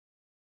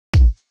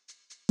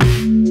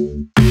Okay,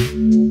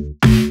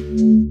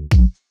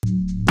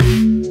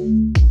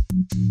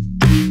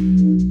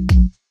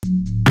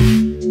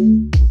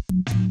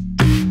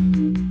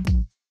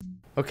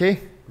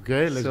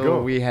 let's go.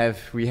 So we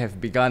have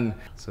begun.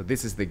 So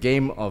this is the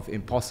Game of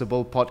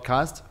Impossible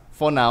podcast.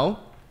 For now,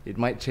 it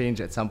might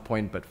change at some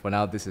point, but for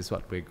now, this is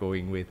what we're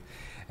going with.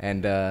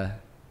 And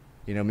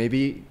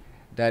maybe,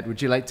 Dad,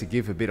 would you like to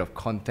give a bit of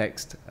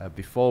context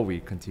before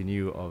we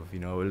continue of a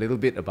little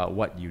bit about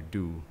what you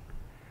do?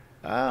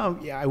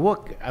 I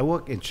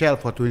work in Shell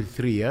for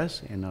 23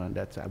 years.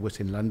 I was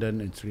in London,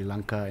 in Sri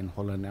Lanka, in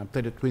Holland.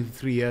 After the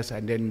 23 years,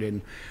 I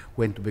then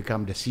went to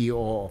become the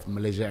CEO of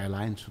Malaysia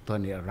Airlines to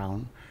turn it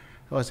around.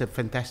 It was a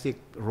fantastic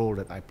role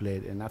that I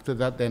played. And after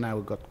that, then I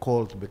got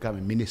called to become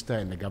a minister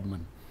in the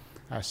government.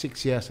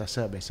 6 years I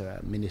served as a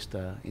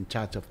minister in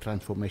charge of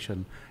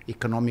transformation,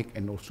 economic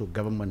and also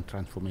government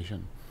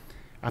transformation.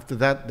 After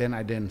that, then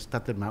I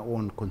started my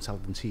own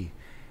consultancy.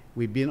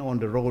 We've been on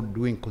the road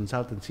doing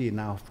consultancy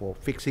now for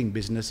fixing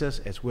businesses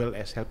as well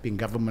as helping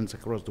governments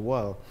across the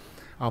world.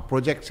 Our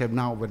projects have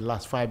now, over the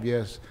last 5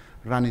 years,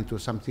 run into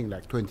something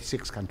like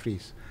 26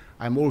 countries.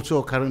 I'm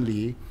also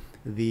currently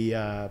the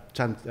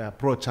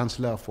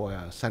Pro-Chancellor for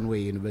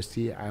Sunway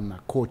University. I'm a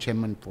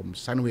Co-Chairman from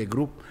Sunway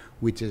Group,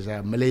 which is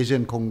a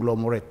Malaysian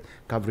conglomerate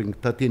covering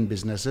 13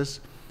 businesses.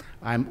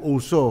 I'm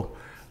also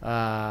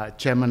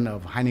Chairman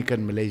of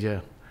Heineken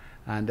Malaysia,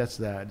 and that's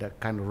the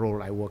kind of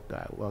role I work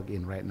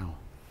in right now.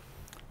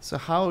 So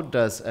how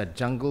does a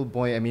jungle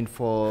boy,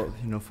 for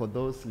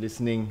those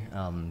listening,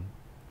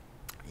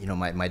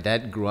 my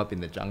dad grew up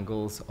in the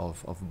jungles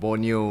of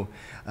Borneo.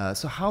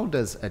 So how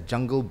does a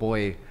jungle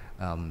boy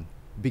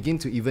begin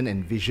to even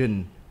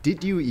envision?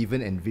 Did you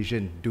even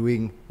envision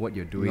doing what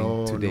you're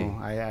doing today? No,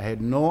 I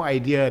had no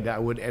idea that I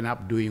would end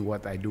up doing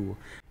what I do.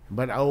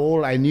 But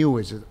all I knew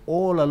is that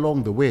all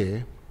along the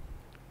way,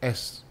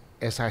 as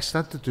I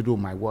started to do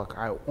my work,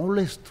 I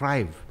always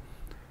strive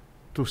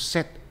to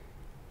set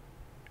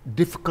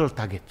difficult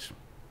targets,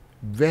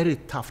 very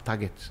tough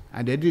targets.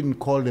 And they didn't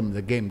call them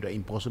the game, the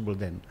impossible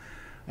then.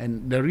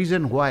 And the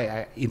reason why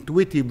I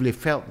intuitively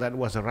felt that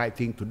was the right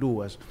thing to do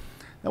was,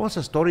 there was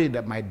a story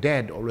that my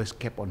dad always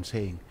kept on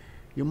saying,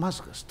 you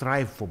must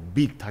strive for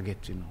big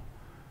targets,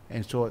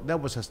 And so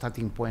that was a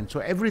starting point. So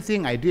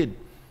everything I did,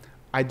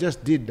 I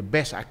just did the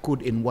best I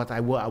could in what I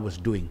was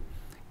doing.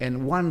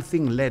 And one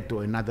thing led to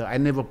another. I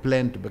never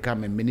planned to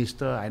become a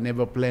minister. I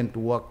never planned to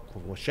work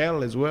for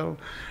Shell as well.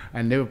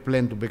 I never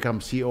planned to become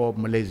CEO of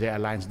Malaysia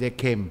Airlines. They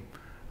came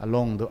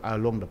along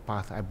the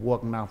path. I've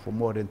worked now for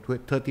more than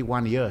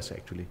 31 years,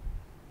 actually.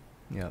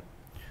 Yeah.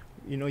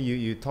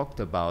 You talked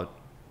about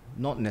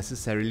not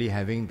necessarily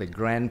having the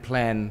grand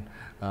plan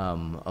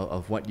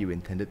of what you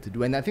intended to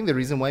do. And I think the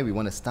reason why we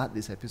want to start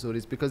this episode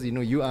is because,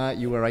 you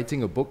are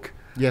writing a book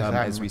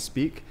as we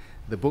speak.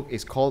 The book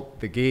is called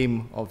The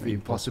Game of the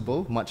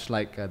Impossible, much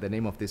like the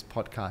name of this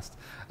podcast.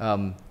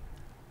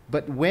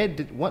 But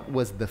what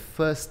was the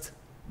first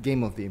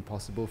Game of the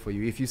Impossible for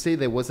you? If you say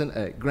there wasn't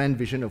a grand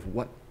vision of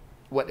what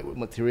it would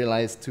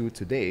materialize to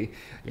today,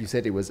 you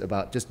said it was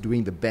about just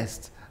doing the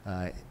best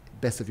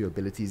of your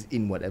abilities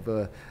in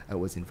whatever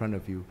was in front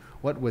of you.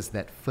 What was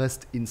that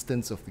first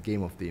instance of the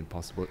Game of the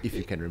Impossible, if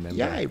you can remember?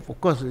 Yeah,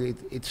 of course,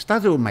 it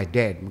started with my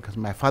dad, because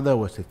my father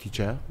was a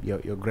teacher,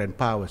 your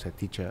grandpa was a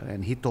teacher,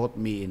 and he taught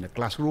me in the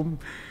classroom,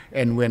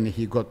 and when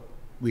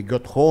we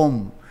got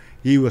home,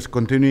 he was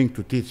continuing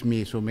to teach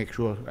me, so make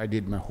sure I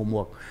did my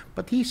homework.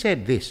 But he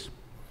said this,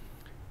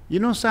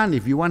 son,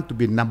 if you want to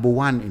be number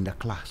one in the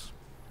class,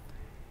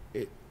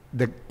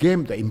 the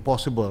game, the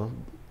impossible,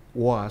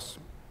 was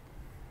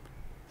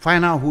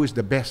find out who is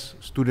the best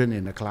student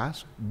in the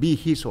class, be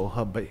his or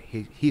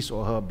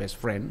her best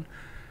friend,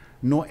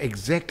 know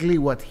exactly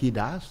what he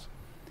does,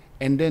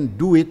 and then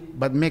do it,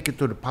 but make it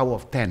to the power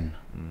of 10.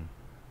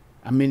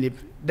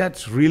 If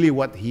that's really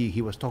what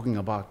he was talking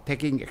about,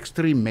 taking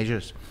extreme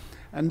measures.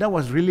 And that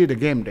was really the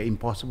game, the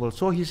impossible.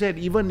 So he said,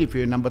 even if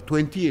you're number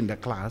 20 in the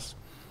class,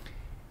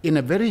 in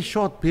a very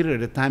short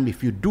period of time,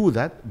 if you do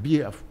that,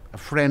 be a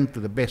friend to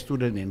the best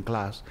student in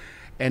class,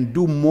 and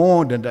do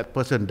more than that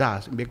person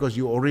does, because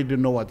you already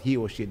know what he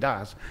or she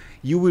does,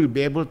 you will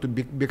be able to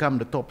become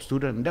the top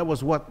student. That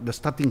was what the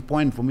starting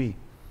point for me.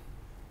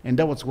 And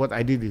that was what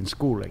I did in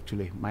school,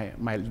 actually.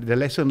 The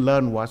lesson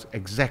learned was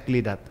exactly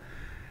that.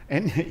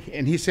 And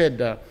he said,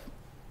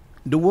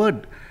 the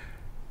word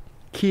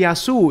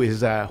kiasu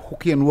is a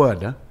Hokkien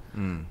word.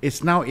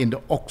 It's now in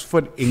the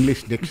Oxford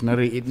English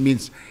Dictionary. It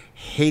means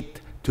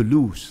hate to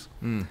lose.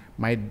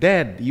 My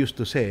dad used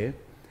to say,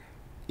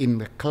 in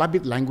the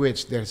Klabit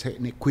language, there's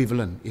an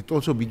equivalent. It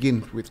also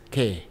begins with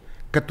K,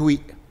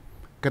 katui.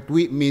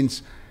 Katui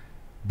means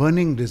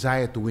burning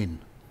desire to win.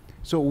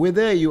 So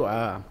whether you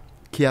are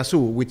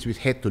kiasu, which is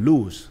hate to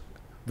lose,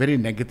 very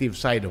negative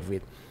side of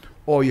it,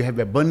 or you have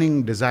a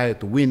burning desire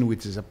to win,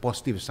 which is a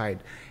positive side,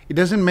 it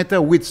doesn't matter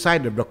which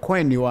side of the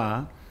coin you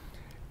are,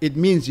 it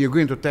means you're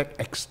going to take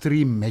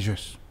extreme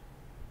measures.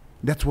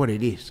 That's what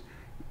it is.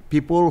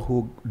 People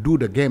who do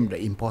the game,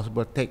 the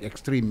impossible, take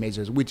extreme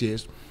measures, which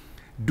is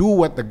do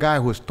what the guy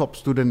who's top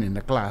student in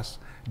the class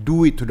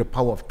do it to the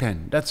power of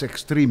 10. That's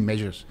extreme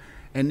measures.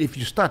 And if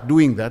you start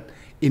doing that,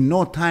 in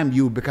no time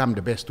you become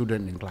the best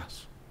student in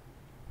class.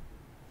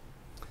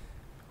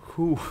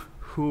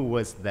 Who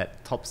was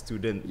that top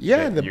student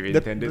Yeah, that you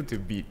intended to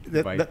beat?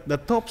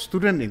 The top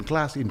student in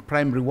class in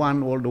primary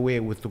 1 all the way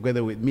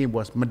together with me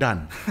was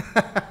Madan.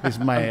 He's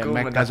my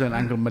cousin,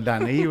 Uncle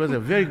Madan. He was a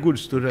very good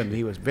student.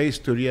 He was very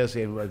studious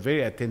and was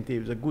very attentive. He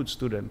was a good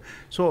student.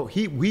 So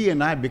we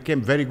and I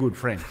became very good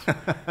friends.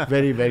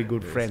 Very, very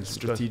good friends.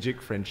 Strategic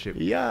friendship.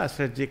 Yeah,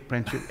 strategic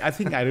friendship. I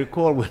think I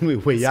recall when we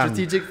were young.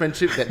 Strategic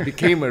friendship that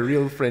became a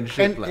real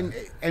friendship.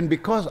 And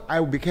because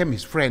I became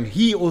his friend,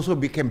 he also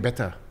became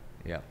better.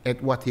 Yeah.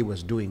 At what he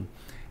was doing.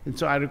 And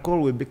so I recall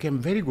we became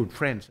very good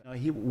friends.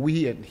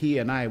 He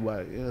and I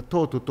were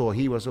toe to toe.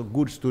 He was a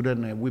good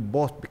student and we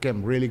both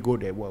became really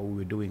good at what we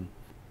were doing.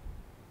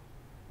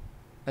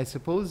 I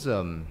suppose,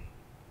 that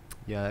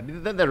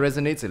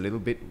resonates a little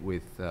bit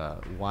with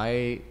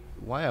why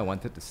I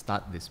wanted to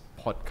start this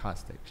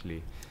podcast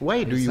actually.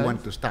 Why do you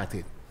want to start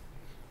it?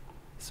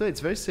 So it's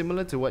very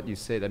similar to what you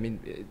said. I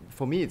mean,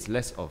 for me it's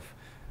less of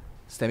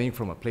stemming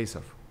from a place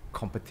of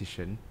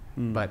competition,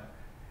 but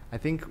I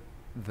think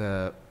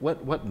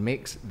what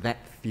makes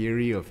that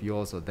theory of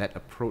yours or that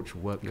approach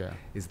work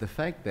is the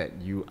fact that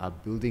you are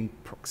building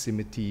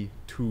proximity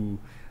to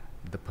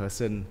the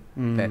person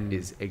that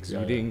is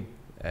exuding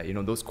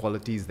those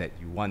qualities that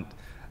you want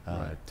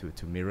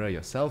to mirror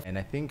yourself. And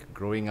I think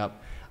growing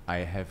up, I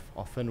have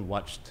often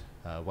watched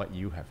what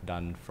you have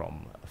done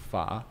from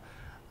afar.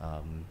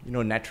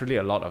 Naturally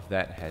a lot of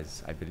that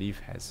has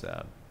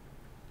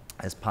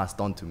passed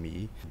on to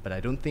me, but I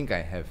don't think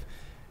I have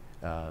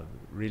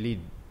really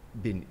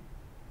been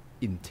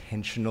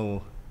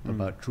intentional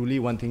about truly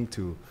wanting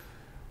to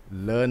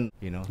learn,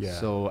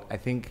 So I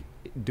think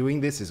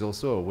doing this is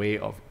also a way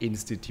of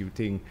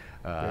instituting,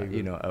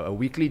 a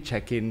weekly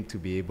check-in to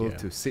be able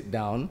to sit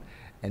down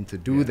and to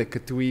do the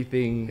Ketui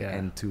thing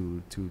and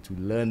to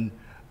learn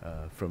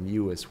from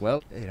you as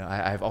well.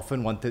 I've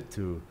often wanted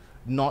to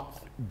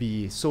not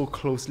be so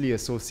closely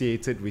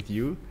associated with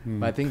you,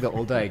 but I think the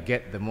older I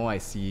get, the more I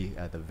see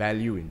the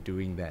value in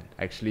doing that.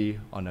 Actually,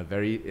 on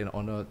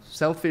a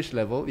selfish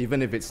level,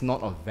 even if it's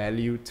not of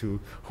value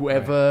to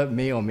whoever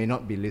may or may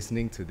not be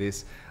listening to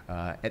this,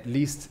 at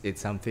least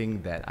it's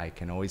something that I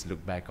can always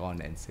look back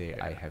on and say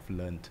I have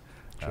learned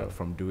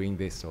from doing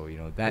this. So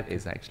that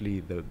is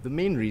actually the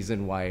main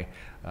reason why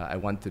I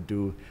want to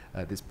do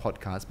this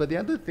podcast. But the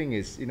other thing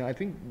is, I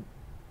think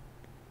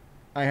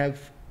I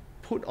have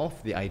put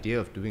off the idea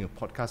of doing a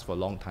podcast for a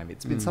long time.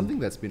 It's been something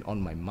that's been on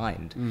my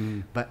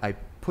mind, but I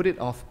put it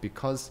off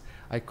because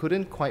I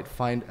couldn't quite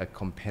find a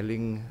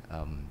compelling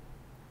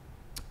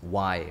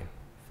why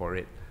for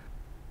it.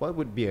 What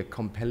would be a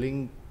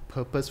compelling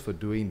purpose for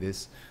doing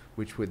this,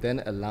 which would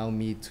then allow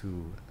me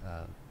to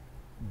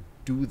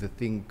do the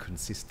thing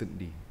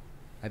consistently?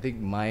 I think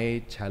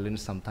my challenge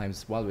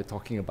sometimes while we're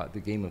talking about the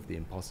game of the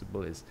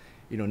impossible is,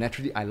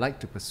 naturally I like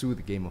to pursue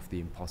the game of the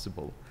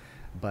impossible,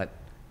 but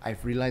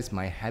I've realized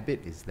my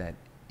habit is that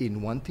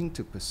in wanting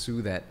to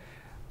pursue that,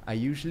 I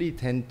usually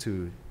tend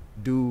to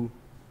do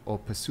or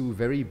pursue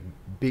very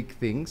big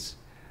things,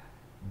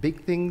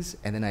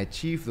 and then I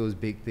achieve those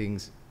big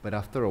things, but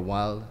after a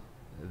while,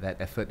 that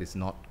effort is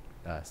not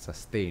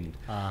sustained.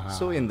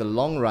 So in the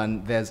long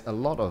run, there's a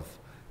lot of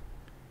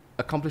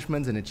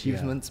accomplishments and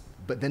achievements,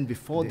 but then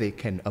before they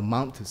can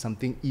amount to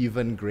something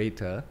even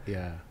greater,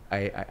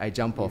 I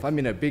jump off. I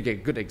mean, a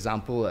good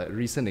example, a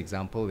recent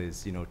example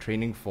is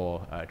training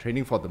for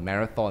the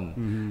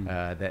marathon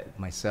that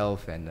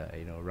myself and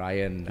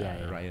Ryan,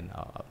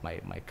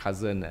 my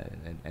cousin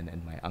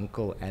and my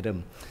uncle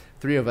Adam,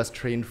 3 of us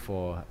trained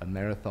for a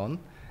marathon.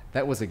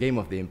 That was a game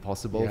of the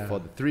impossible for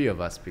the 3 of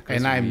us.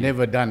 And I've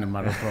never done a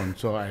marathon,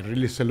 so I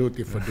really salute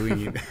you for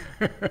doing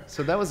it.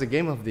 So that was a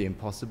game of the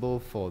impossible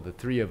for the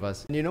 3 of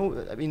us.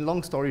 And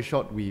long story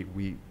short, we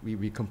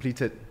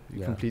completed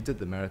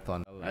the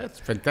marathon. That's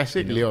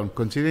fantastic, Leon,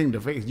 considering the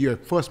fact your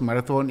first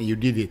marathon, you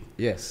did it.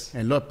 Yes.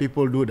 And a lot of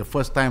people do the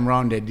first time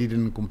round, they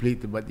didn't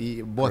complete it, but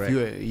both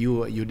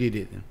you did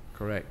it.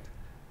 Correct.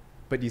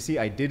 But you see,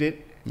 I did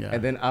it.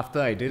 And then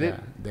after I did it,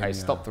 I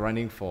stopped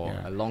running for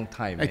a long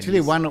time. Actually,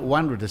 one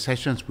of the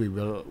sessions we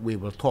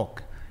will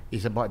talk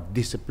is about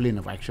discipline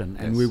of action,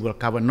 and we will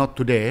cover not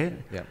today,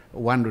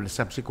 one of the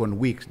subsequent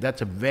weeks.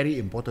 That's a very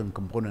important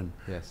component.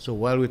 So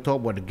while we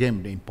talk about the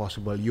game, the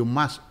impossible, you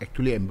must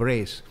actually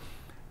embrace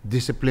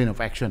discipline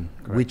of action,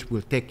 which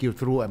will take you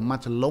through a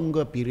much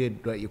longer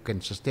period that you can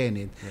sustain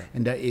it,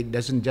 and that it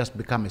doesn't just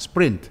become a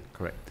sprint.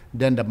 Correct.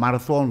 Then the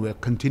marathon will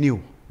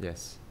continue.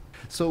 Yes.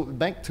 So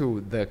back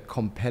to the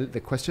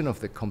question of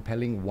the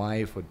compelling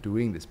why for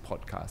doing this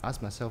podcast. I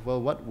asked myself,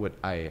 well,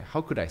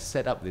 how could I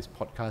set up this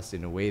podcast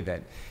in a way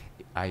that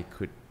I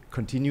could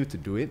continue to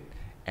do it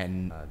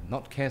and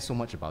not care so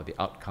much about the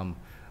outcome,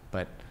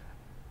 but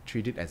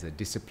treat it as a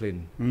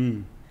discipline.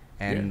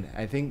 And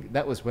I think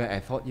that was where I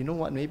thought,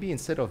 maybe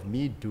instead of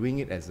me doing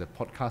it as a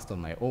podcast on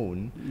my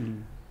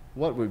own,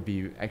 what would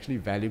be actually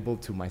valuable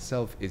to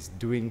myself is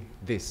doing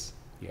this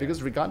Yeah.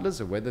 Because regardless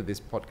of whether this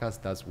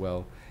podcast does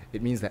well,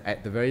 it means that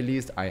at the very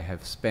least I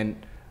have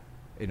spent,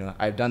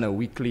 I've done a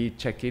weekly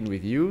check-in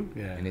with you,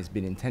 and it's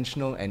been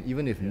intentional. And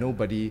even if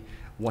nobody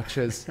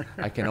watches,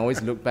 I can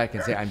always look back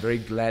and say, I'm very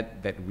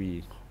glad that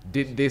we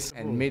did this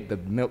and made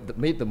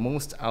the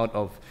most out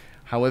of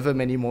however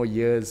many more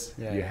years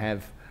you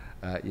have,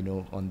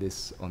 on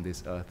this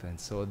earth. And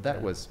so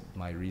that was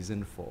my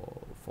reason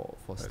for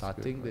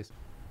starting this.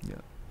 Yeah.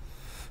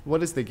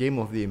 What is the game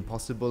of the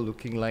impossible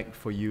looking like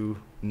for you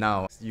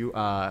now?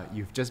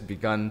 You've just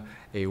begun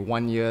a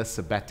 1-year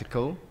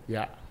sabbatical.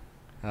 Yeah.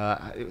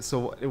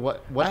 So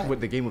what would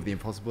the game of the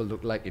impossible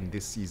look like in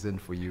this season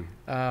for you?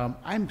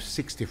 I'm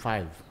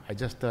 65. I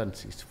just turned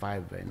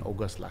 65 in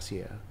August last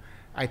year.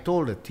 I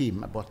told the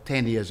team about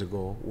 10 years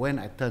ago, when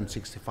I turned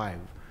 65,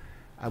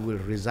 I will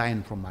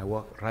resign from my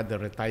work, rather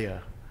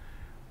retire.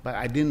 But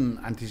I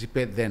didn't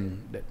anticipate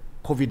then that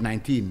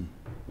COVID-19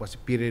 was a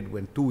period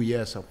when 2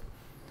 years of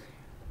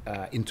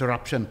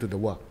interruption to the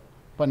work.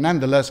 But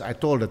nonetheless, I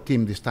told the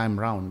team this time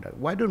round,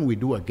 why don't we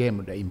do a game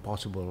of the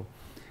impossible?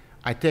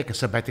 I take a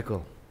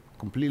sabbatical,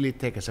 completely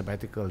take a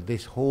sabbatical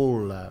this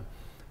whole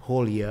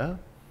year.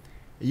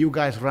 You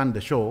guys run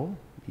the show.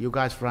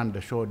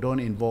 Don't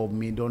involve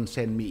me. Don't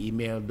send me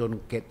email.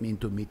 Don't get me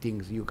into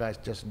meetings. You guys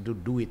just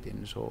do it.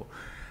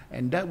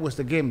 And that was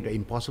the game, the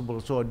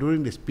impossible. So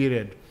during this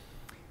period,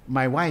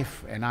 my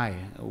wife and I,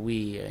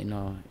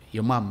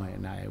 your mom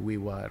and I, we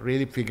were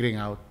really figuring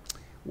out,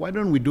 why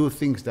don't we do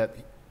things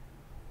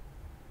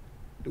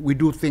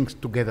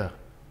together?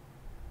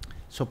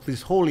 So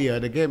this whole year,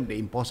 the game, the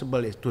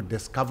impossible, is to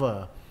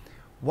discover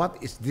what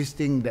is this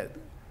thing that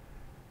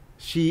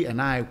she and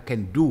I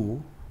can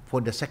do for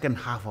the second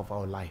half of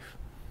our life.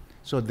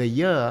 So the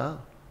year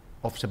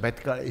of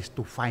sabbatical is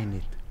to find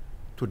it,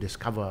 to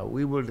discover.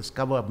 We will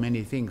discover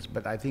many things,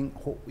 but I think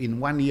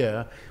in 1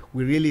 year,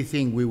 we really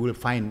think we will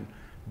find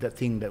the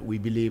thing that we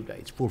believe that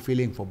it's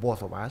fulfilling for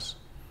both of us,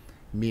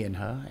 me and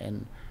her.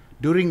 And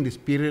during this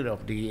period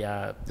of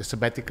the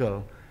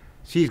sabbatical,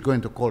 she's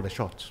going to call the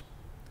shots.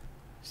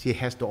 She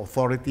has the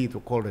authority to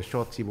call the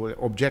shots. She will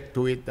object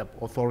to it, the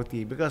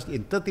authority, because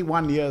in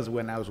 31 years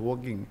when I was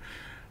working,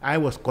 I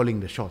was calling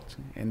the shots,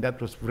 and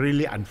that was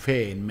really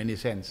unfair in many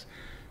sense.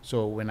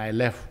 So when I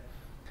left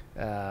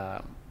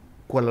Kuala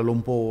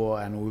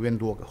Lumpur and we went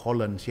to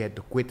Holland, she had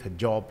to quit her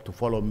job to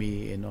follow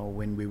me.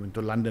 When we went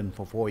to London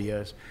for 4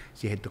 years,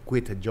 she had to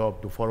quit her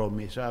job to follow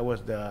me. So I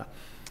was the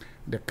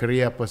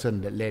career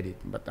person that led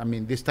it. But I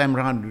mean, this time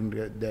around,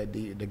 during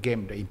the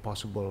game, the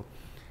impossible,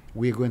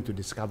 we're going to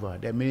discover.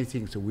 There are many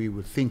things that we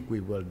will think we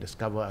will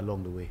discover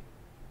along the way.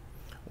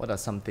 What are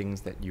some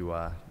things that you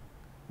are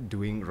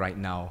doing right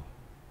now?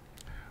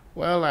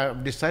 Well,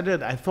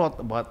 I thought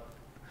about,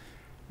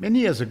 many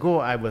years ago,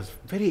 I was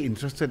very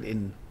interested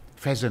in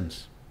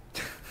pheasants.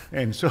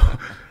 And so,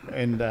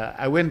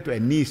 I went to a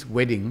niece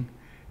wedding,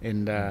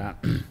 and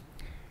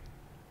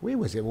where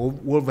was it?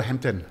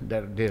 Wolverhampton.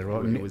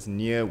 It was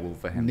near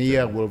Wolverhampton.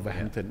 Near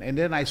Wolverhampton. Yeah. And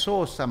then I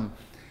saw some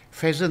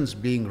pheasants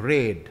being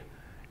reared.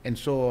 And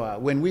so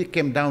when we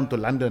came down to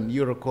London,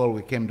 you recall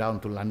we came down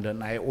to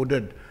London, I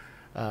ordered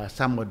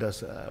some of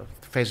those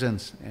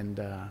pheasants, and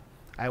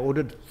I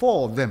ordered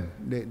 4 of them.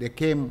 They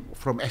came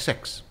from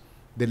Essex,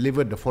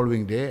 delivered the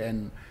following day,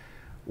 and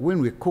when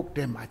we cooked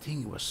them, I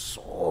think it was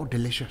so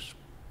delicious.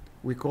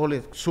 We call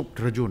it soup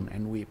terjun,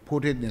 and we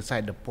put it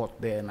inside the pot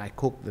there, and I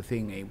cooked the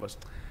thing.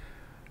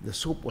 The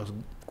soup was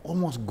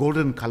almost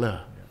golden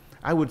color. Yeah.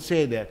 I would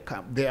say that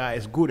they are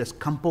as good as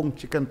kampong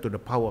chicken to the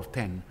power of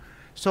 10.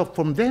 So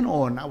from then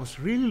on, I was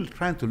really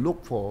trying to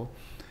look for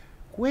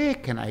where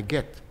can I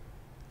get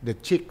the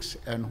chicks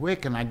and where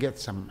can I get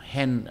some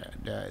hen,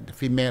 the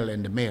female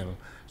and the male,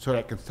 so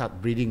I can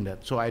start breeding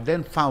that. So I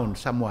then found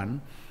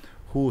someone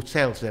who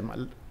sells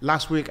them.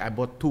 Last week I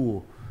bought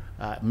 2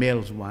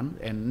 males one,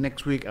 and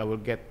next week I will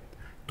get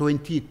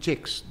 20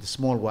 chicks, the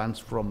small ones,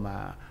 from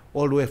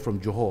all the way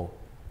from Johor.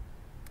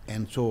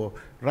 And so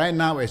right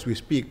now, as we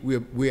speak,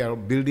 we are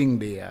building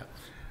the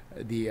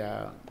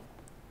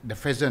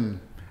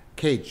pheasant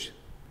cage,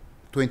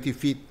 20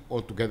 feet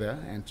altogether.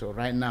 And so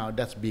right now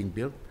that's being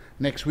built.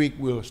 Next week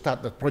we'll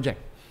start the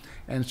project.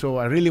 And so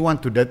I really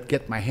want to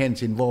get my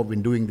hands involved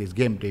in doing this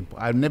game.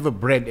 I've never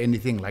bred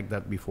anything like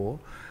that before.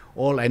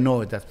 All I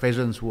know is that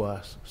pheasants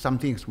were some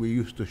things we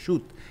used to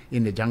shoot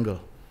in the jungle.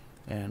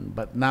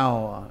 But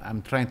now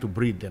I'm trying to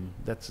breed them.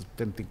 That's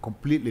something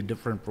completely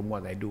different from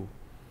what I do.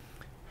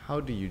 How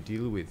do you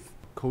deal with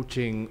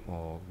coaching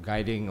or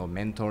guiding or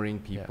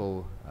mentoring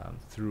people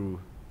through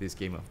this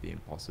game of the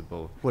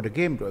impossible? For the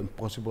game of the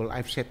impossible,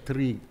 I've set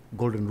 3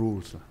 golden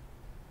rules.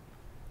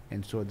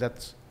 And so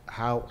that's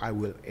how I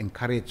will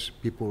encourage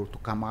people to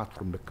come out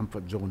from the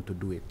comfort zone to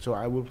do it. So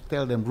I will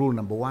tell them rule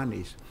number 1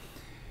 is,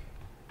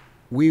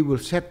 we will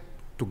set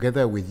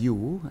together with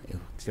you,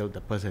 tell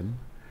the person,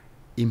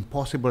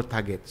 impossible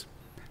targets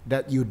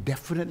that you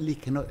definitely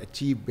cannot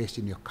achieve based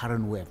on your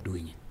current way of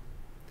doing it.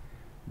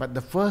 But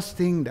the first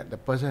thing that the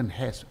person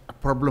has a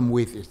problem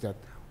with is that,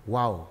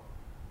 wow,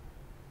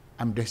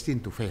 I'm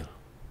destined to fail,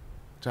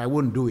 so I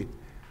won't do it.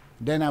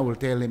 Then I will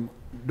tell him,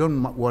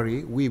 don't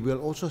worry, we will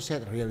also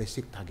set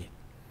realistic target.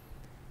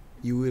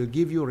 You will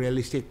give you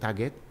realistic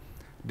target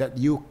that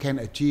you can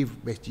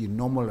achieve based on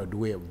normal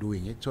way of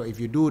doing it. So if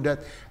you do that,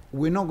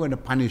 we're not going to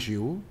punish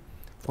you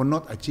for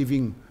not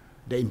achieving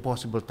the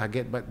impossible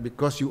target, but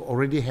because you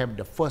already have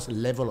the first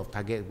level of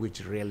target, which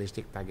is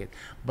realistic target.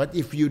 But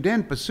if you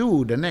then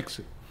pursue the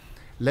next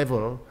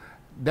level,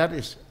 that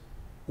is,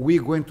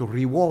 we're going to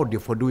reward you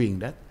for doing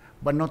that,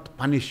 but not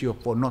punish you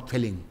for not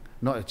failing,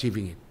 not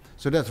achieving it.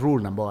 So that's rule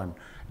number one.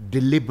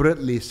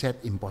 Deliberately set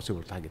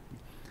impossible target.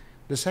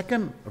 The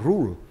second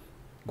rule,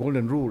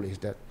 golden rule, is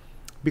that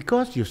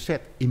because you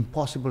set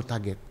impossible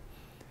target,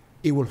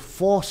 it will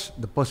force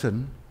the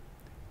person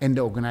and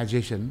the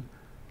organization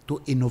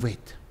to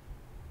innovate,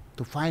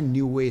 to find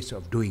new ways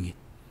of doing it.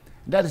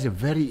 That is a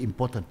very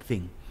important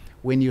thing.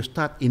 When you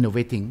start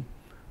innovating,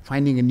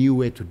 finding a new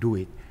way to do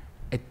it,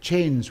 a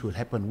change will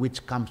happen,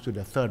 which comes to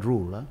the third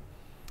rule.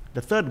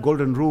 The third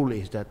golden rule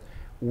is that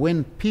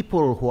when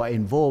people who are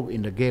involved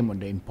in the game of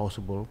the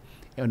impossible,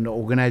 and the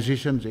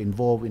organizations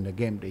involved in the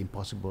game of the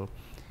impossible,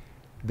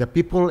 the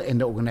people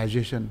and the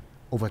organization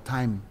over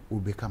time will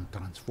become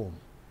transformed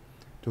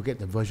to get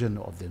the version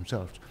of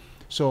themselves.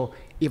 So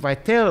if I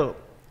tell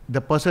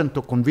the person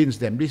to convince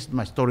them, this is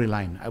my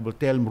storyline, I will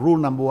tell them rule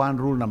number one,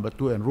 rule number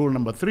two, and rule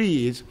number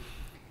three is,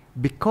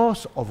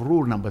 because of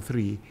rule number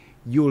three,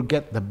 you will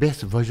get the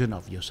best version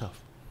of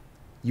yourself.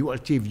 You will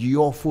achieve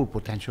your full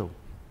potential.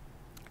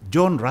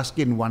 John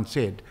Ruskin once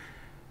said,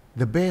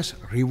 the best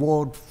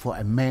reward for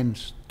a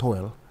man's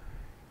toil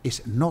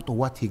is not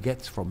what he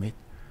gets from it,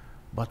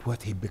 but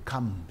what he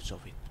becomes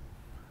of it.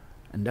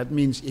 And that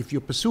means if you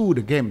pursue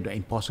the game, the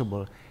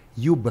impossible,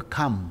 you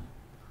become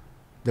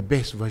the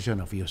best version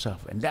of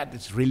yourself. And that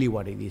is really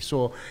what it is.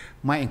 So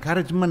my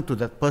encouragement to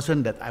that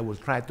person that I will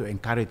try to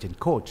encourage and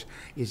coach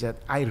is that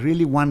I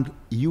really want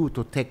you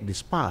to take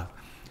this path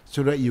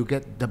so that you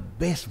get the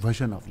best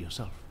version of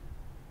yourself.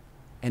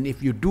 And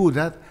if you do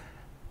that,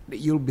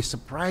 you'll be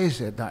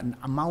surprised at the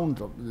amount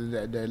of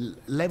the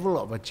level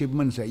of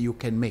achievements that you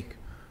can make,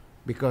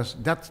 because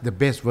that's the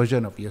best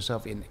version of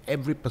yourself in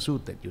every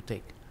pursuit that you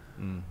take.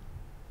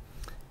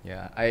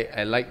 Yeah,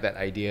 I like that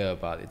idea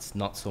about it's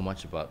not so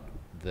much about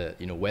the,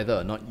 you know, whether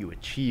or not you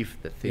achieve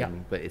the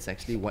thing, but it's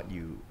actually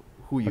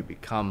who you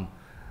become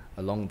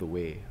along the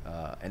way.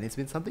 And it's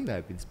been something that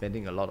I've been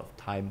spending a lot of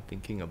time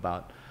thinking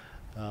about,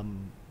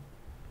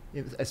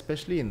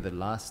 especially in the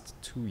last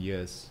 2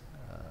 years.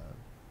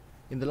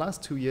 In the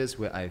last 2 years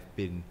where I've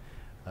been,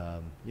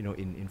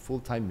 in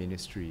full-time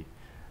ministry.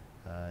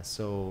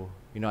 So,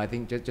 I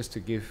think just to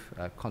give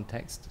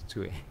context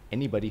to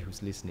anybody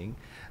who's listening,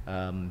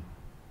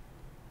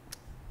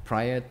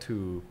 prior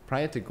to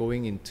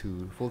going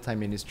into full-time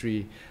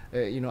ministry,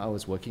 I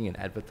was working in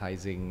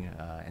advertising,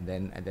 and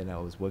then I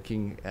was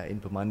working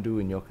in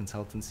PEMANDU in your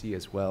consultancy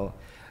as well,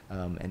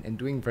 and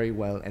doing very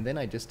well. And then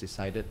I just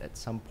decided at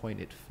some point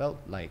it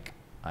felt like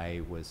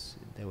there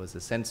was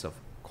a sense of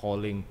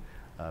calling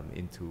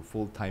into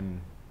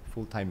full-time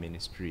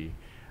ministry.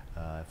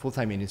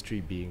 Full-time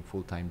ministry being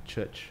full-time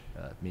church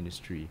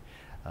ministry,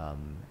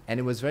 and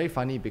it was very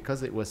funny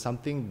because it was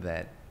something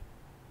that,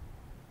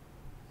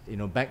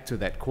 back to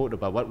that quote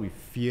about what we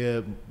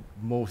fear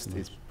most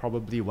is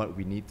probably what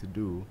we need to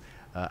do.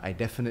 I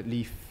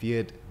definitely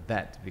feared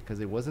that because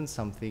it wasn't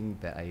something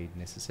that I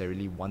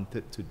necessarily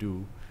wanted to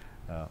do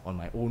on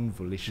my own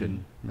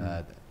volition.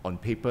 On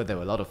paper, there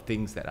were a lot of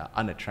things that are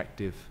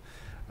unattractive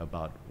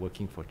about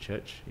working for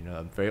church.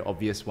 A very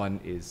obvious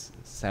one is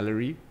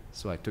salary.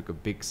 So I took a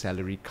big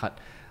salary cut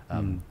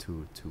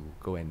to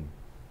go and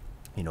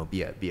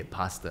be a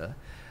pastor,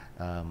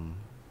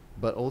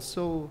 but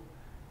also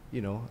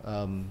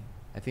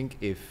I think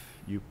if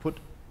you put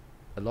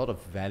a lot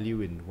of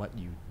value in what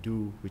you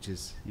do, which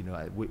is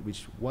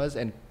which was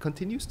and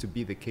continues to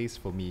be the case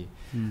for me,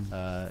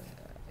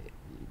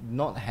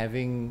 not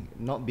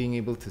being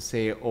able to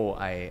say, oh,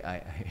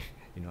 I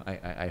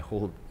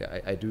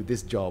do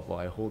this job or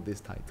I hold this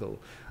title,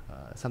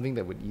 something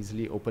that would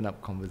easily open up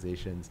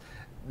conversations.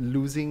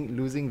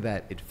 Losing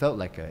that, it felt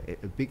like a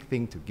big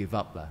thing to give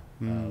up,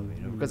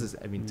 because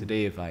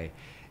today if I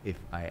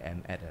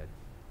am at a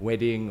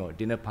wedding or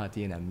dinner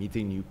party and I'm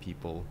meeting new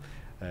people,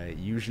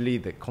 usually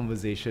the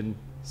conversation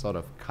sort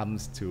of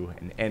comes to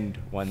an end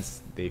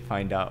once they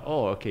find out,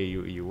 oh, okay,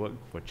 you work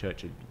for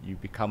church, you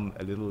become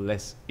a little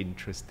less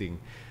interesting.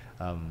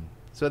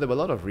 So there were a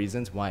lot of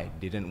reasons why I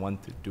didn't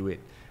want to do it,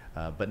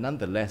 but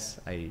nonetheless,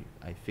 I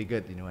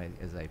figured,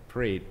 as I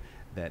prayed,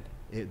 that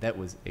that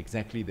was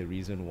exactly the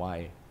reason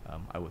why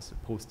I was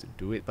supposed to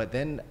do it. But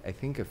then I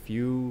think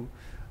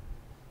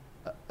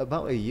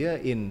about a year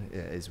in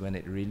is when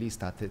it really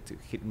started to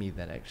hit me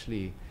that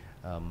actually,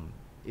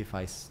 if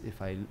I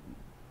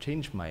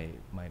change my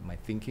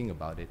thinking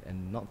about it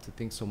and not to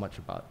think so much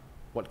about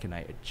what can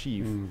I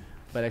achieve,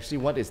 but actually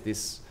what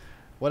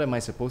am I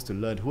supposed to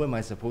learn, who am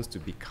I supposed to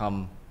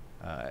become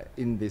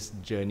in this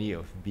journey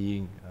of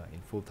being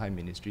in full-time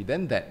ministry,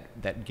 then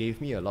that gave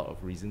me a lot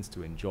of reasons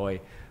to enjoy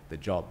the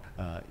job.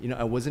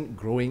 I wasn't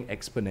growing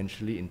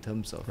exponentially in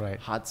terms of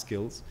hard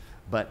skills,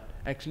 But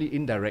actually,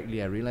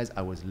 indirectly, I realized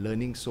I was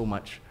learning so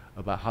much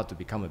about how to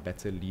become a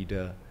better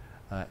leader,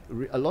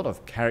 a lot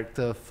of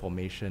character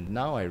formation.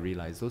 Now I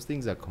realize those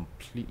things are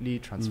completely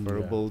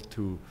transferable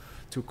to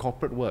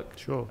corporate work.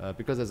 Sure.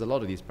 Because there's a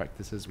lot of these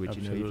practices which,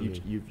 you know,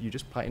 if you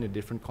just apply in a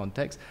different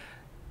context,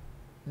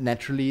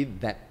 naturally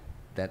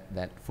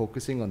that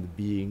focusing on the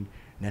being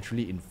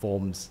naturally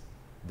informs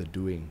the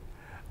doing.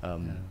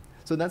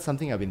 So that's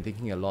something I've been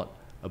thinking a lot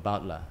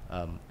about.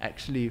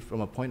 Actually,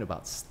 from a point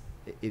about,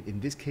 in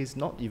this case,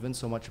 not even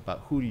so much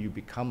about who do you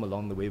become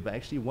along the way, but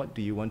actually what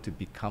do you want to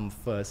become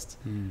first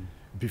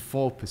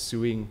before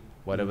pursuing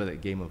whatever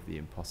that game of the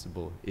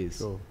impossible is.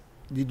 So,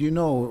 did you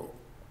know,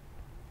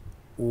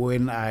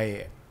 when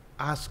I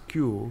asked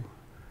you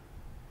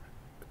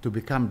to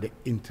become the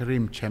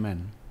interim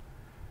chairman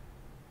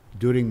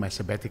during my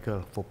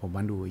sabbatical for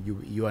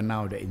PEMANDU, you are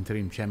now the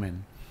interim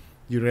chairman,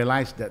 you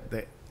realize that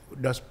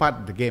that's part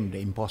of the game, the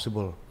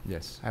impossible.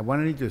 Yes. I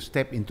wanted you to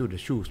step into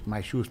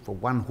my shoes for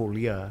one whole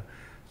year,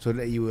 so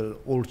that you will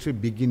also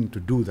begin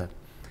to do that.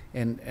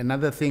 And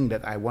another thing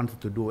that I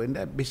wanted to do, and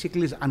that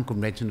basically is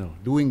unconventional,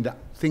 doing the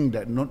thing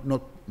that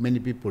not many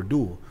people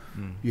do.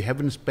 You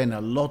haven't spent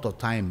a lot of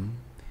time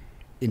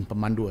in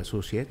PEMANDU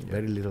Associates,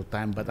 very little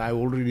time, but I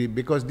already,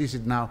 because this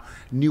is now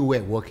new way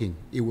of working,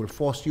 it will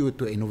force you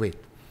to innovate.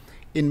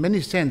 In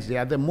many sense,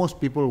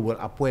 most people will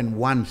appoint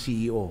one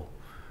CEO.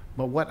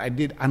 But what I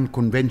did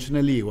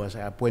unconventionally was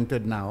I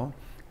appointed now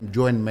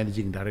joint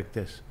managing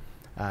directors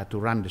to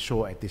run the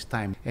show at this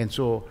time. And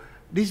so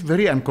this is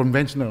very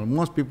unconventional.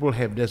 Most people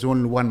there's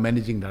only one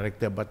managing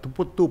director, but to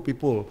put two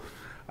people,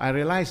 I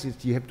realized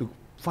that you have to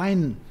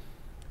find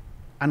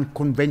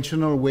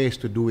unconventional ways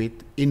to do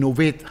it,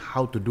 innovate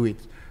how to do it.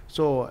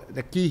 So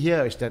the key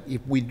here is that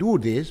if we do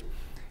this,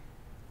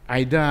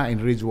 Aida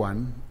and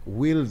Rizwan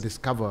will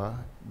discover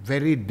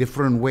very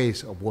different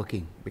ways of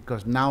working,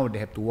 because now they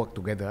have to work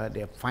together,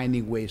 they are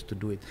finding ways to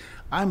do it.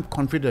 I'm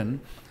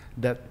confident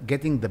that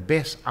getting the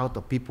best out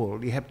of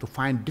people, you have to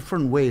find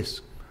different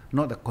ways,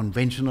 not the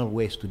conventional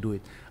ways to do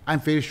it. I'm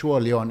very sure,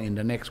 Leon, in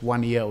the next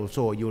 1 year or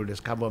so, you will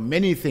discover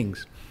many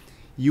things.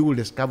 You will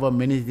discover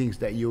many things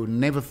that you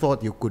never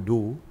thought you could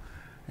do,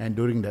 and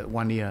during that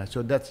 1 year.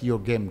 So that's your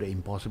game, the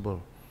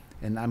impossible.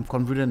 And I'm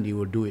confident you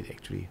will do it,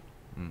 actually.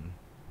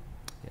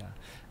 Yeah.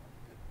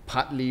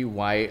 Partly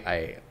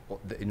why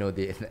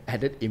the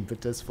added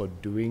impetus for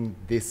doing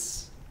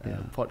this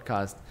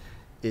podcast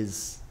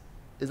is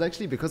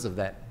actually because of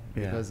that.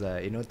 Because,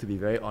 to be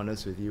very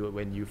honest with you,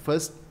 when you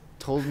first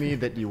told me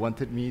that you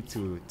wanted me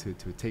to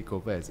take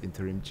over as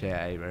interim chair,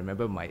 I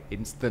remember my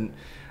instant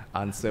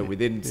answer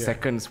within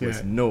seconds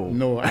was no.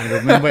 No, I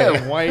remember.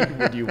 Why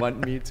would you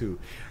want me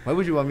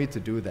to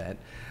do that?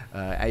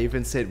 I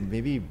even said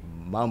maybe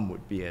Mum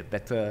would be a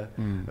better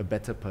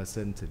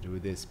person to do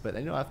this. But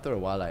after a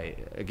while,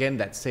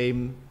 that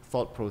same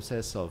thought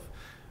process of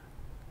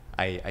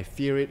I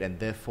fear it, and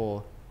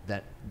therefore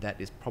that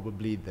is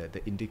probably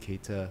the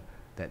indicator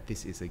that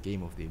this is a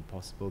game of the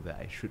impossible that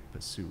I should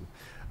pursue.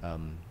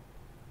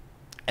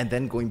 And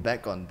then going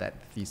back on that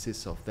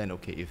thesis of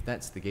if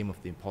that's the game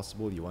of the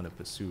impossible you want to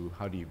pursue,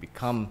 how do you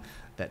become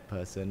that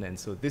person? And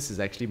so this is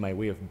actually my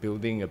way of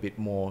building a bit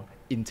more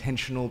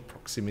intentional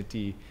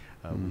proximity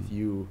with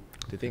you,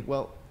 to think,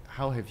 well,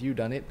 how have you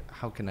done it?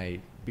 How can I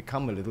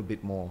become a little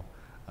bit more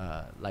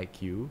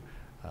like you?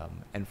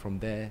 And from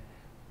there,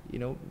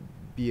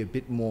 be a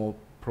bit more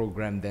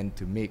programmed then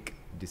to make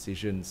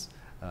decisions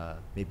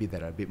maybe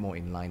that are a bit more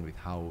in line with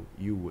how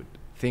you would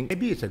think.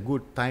 Maybe it's a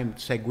good time to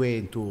segue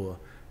into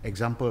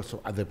examples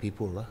of other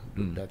people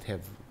that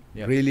have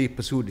really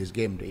pursued this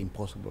game, the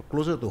impossible.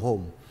 Closer to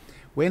home,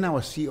 when I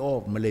was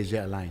CEO of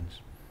Malaysia Alliance,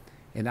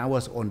 and I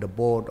was on the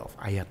board of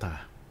IATA,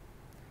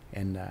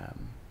 and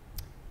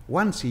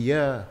once a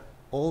year,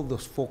 all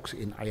those folks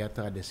in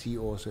IATA, the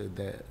CEOs,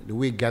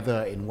 we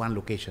gather in one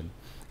location,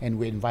 and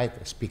we invite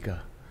a speaker.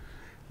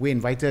 We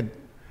invited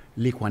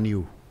Lee Kuan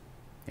Yew,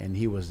 and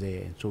he was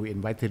there, so we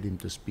invited him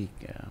to speak.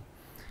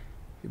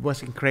 It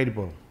was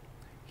incredible.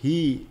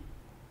 He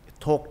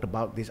talked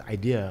about this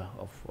idea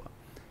of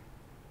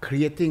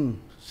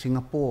creating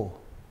Singapore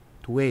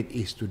to where it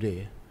is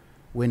today,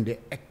 when they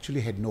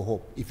actually had no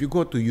hope. If you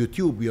go to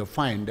YouTube, you'll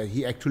find that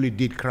he actually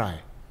did cry.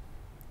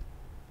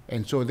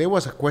 And so there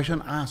was a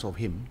question asked of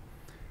him,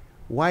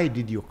 why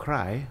did you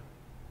cry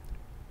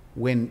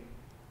when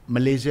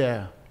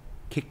Malaysia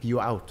kicked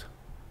you out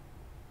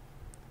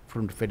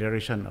from the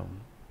Federation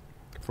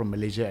from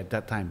Malaysia at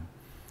that time?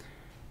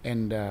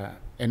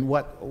 And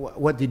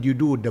what did you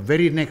do the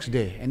very next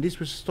day? And this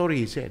was a story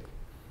he said.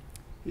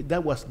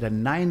 That was the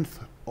 9th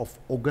of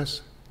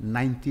August,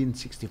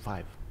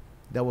 1965.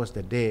 That was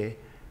the day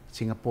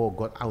Singapore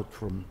got out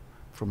from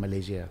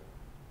Malaysia.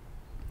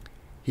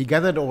 He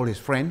gathered all his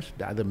friends,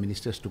 the other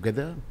ministers,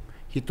 together.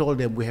 He told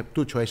them, we have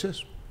two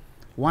choices.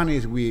 One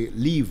is we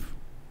leave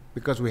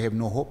because we have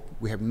no hope,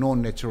 we have no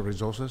natural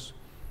resources,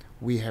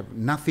 we have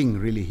nothing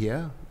really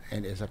here,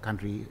 and as a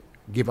country,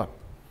 give up.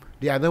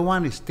 The other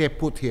one is stay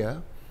put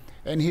here.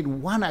 And he had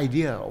one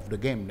idea of the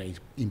game that is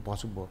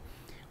impossible.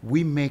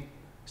 We make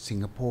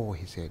Singapore,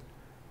 he said,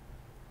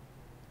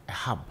 a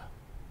hub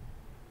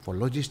for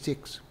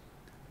logistics,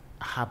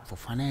 a hub for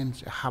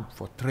finance, a hub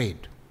for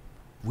trade.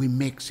 We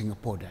make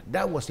Singapore that.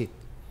 That was it.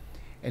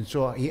 And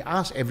so he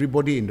asked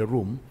everybody in the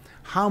room,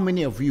 how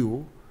many of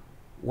you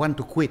want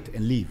to quit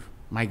and leave,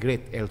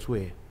 migrate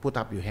elsewhere? Put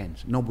up your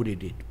hands. Nobody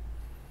did.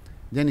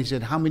 Then he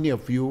said, how many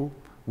of you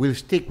will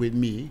stick with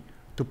me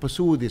to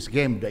pursue this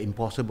game, the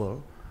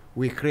impossible?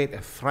 We create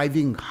a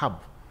thriving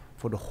hub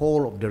for the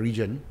whole of the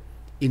region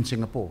in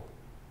Singapore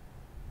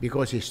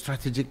because it's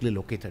strategically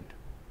located.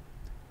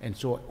 And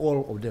so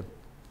all of them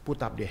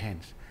put up their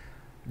hands.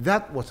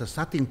 That was a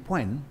starting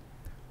point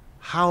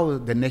how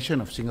the nation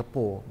of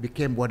Singapore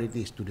became what it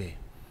is today.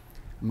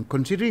 I mean,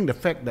 considering the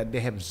fact that they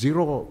have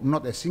zero,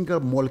 not a single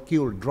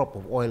molecule drop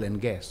of oil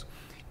and gas,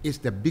 it's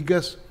the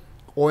biggest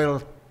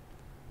oil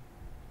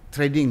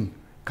trading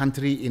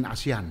country in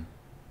ASEAN.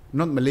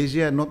 Not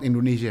Malaysia, not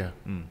Indonesia.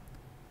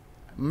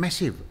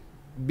 Massive,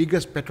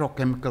 biggest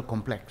petrochemical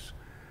complex.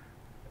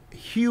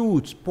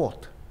 Huge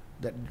port,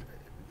 that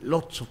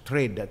lots of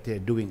trade that they're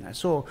doing.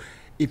 So,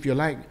 if you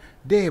like,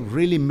 they have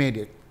really made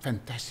it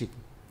fantastic.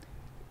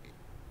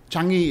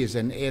 Changi is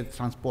an air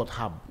transport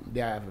hub.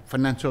 They are a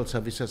financial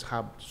services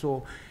hub.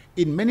 So,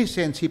 in many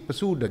sense, he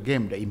pursued the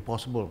game, the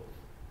impossible.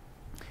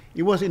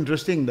 It was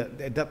interesting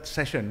that at that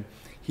session,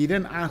 he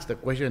then asked the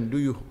question, do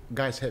you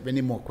guys have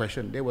any more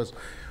questions? There was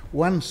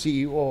one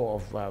CEO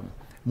of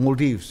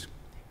Maldives.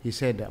 He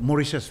said,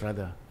 Mauritius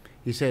rather.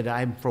 He said,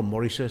 I'm from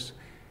Mauritius.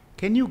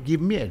 Can you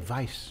give me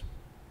advice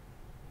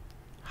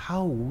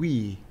how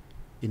we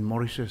in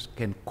Mauritius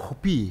can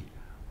copy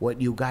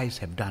what you guys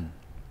have done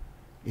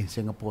in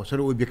Singapore so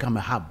that we become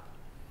a hub?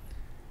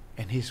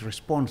 And his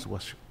response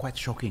was quite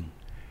shocking.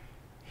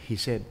 He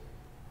said,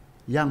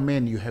 young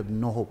man, you have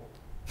no hope.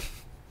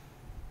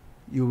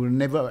 You will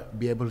never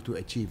be able to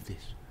achieve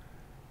this.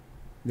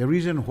 The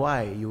reason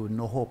why you have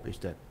no hope is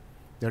that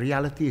the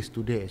reality is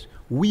today is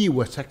we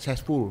were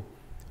successful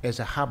as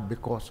a hub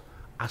because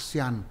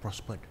ASEAN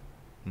prospered.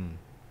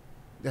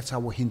 That's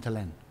our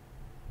hinterland.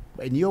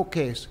 But in your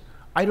case,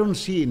 I don't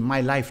see in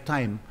my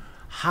lifetime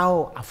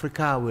how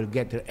Africa will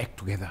get their act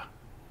together.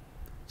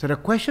 So the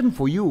question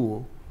for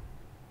you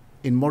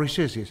in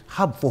Mauritius is,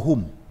 hub for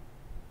whom?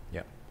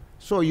 Yeah.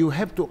 So you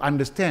have to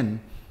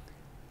understand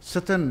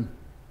certain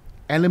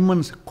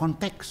elements,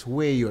 context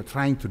where you're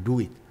trying to do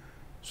it.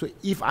 So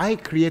if I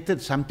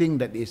created something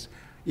that is,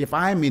 if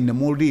I'm in the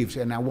Maldives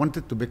and I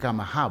wanted to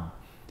become a hub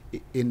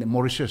in the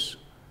Mauritius,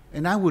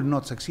 and I would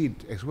not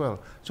succeed as well.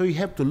 So you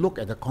have to look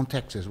at the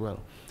context as well.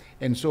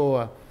 And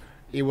so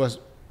he was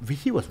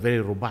very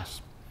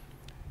robust.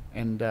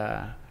 And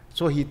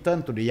so he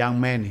turned to the young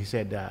man, he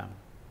said,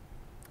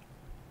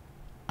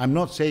 I'm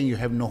not saying you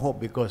have no hope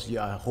because you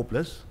are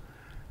hopeless,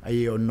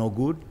 you're no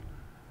good.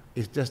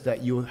 It's just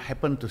that you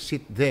happen to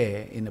sit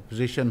there in a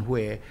position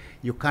where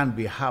you can't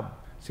be a hub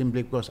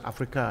simply because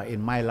Africa,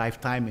 in my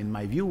lifetime, in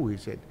my view, he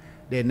said,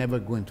 they're never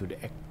going to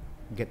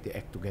get the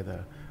act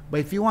together.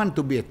 But if you want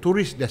to be a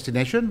tourist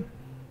destination,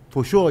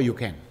 for sure you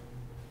can.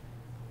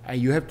 And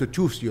you have to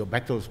choose your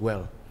battles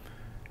well.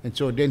 And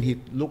so then he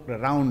looked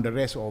around the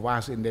rest of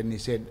us and then he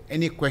said,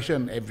 any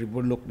question,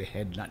 everyone looked the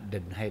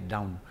head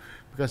down.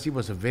 Because he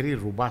was a very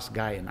robust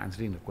guy in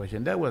answering the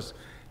question. That was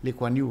Lee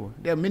Kuan Yew.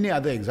 There are many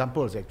other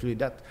examples actually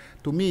that,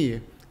 to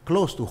me,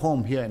 close to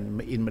home here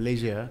in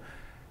Malaysia,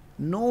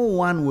 no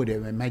one would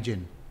have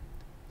imagined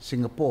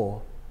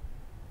Singapore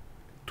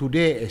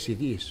today as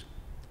it is,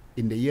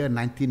 in the year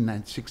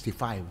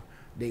 1965,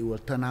 that it will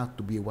turn out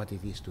to be what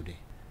it is today.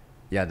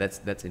 Yeah,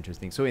 that's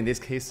interesting. So in this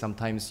case,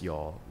 sometimes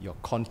your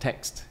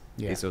context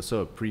is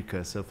also a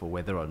precursor for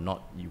whether or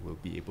not you will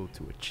be able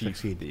to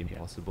achieve the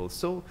impossible.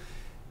 So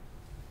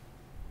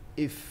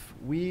if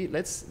we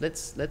let's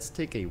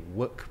take a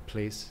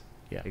workplace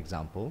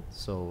example.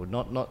 So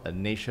not a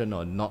nation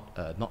or not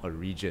a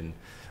region,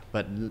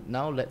 but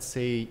now let's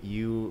say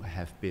you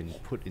have been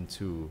put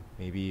into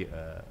maybe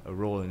a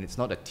role, and it's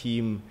not a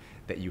team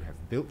that you have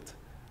built,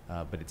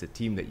 but it's a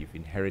team that you've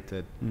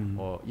inherited,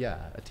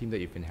 a team that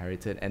you've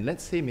inherited. And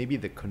let's say maybe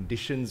the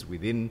conditions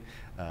within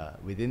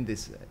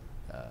this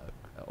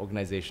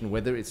organization,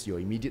 whether it's your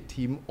immediate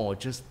team or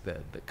just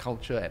the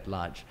culture at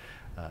large,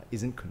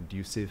 isn't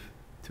conducive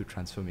to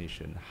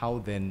transformation. How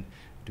then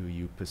do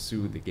you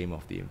pursue the game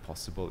of the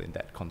impossible in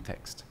that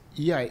context?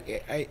 Yeah,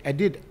 I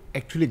did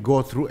actually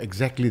go through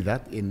exactly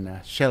that in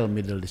Shell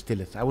Middle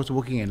Distillates. I was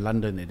working in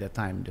London at that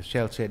time. The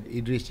Shell said,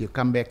 Idris, you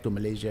come back to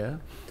Malaysia,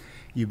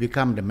 you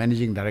become the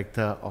managing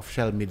director of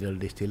Shell Middle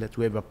Distillates.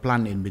 We have a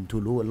plant in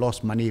Bintulu,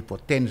 lost money for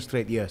 10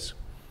 straight years.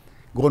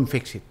 Go and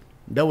fix it.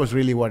 That was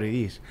really what it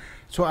is.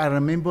 So I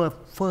remember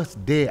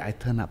first day I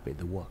turned up at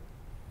the work,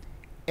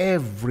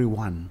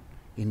 everyone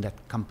in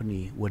that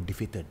company were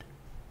defeated.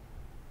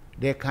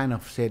 They kind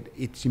of said,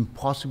 it's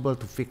impossible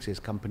to fix this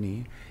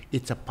company.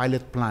 It's a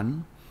pilot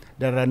plant.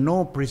 There are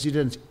no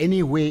precedents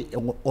anywhere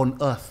on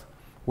earth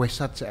where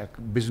such a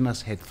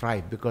business had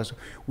thrived, because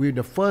we're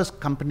the first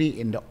company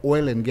in the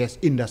oil and gas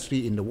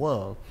industry in the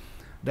world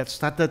that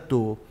started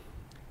to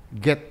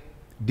get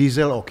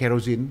diesel or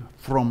kerosene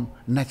from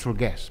natural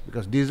gas,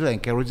 because diesel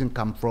and kerosene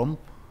come from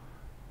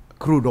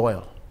crude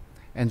oil.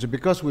 And so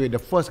because we were the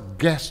first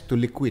gas to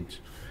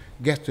liquids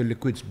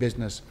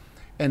business,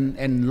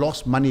 and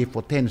lost money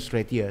for 10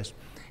 straight years,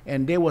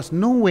 and there was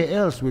nowhere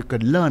else we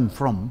could learn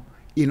from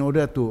in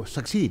order to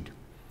succeed.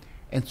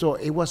 And so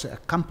it was a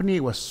company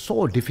was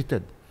so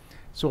defeated.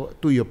 So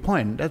to your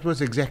point, that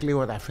was exactly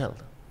what I felt.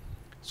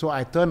 So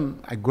I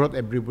brought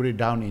everybody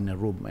down in a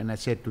room and I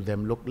said to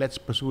them, look, let's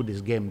pursue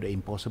this game, the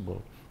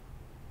impossible.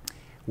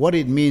 What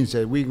it means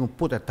is we can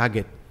put a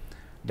target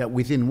that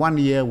within 1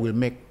 year we'll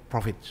make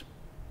profits.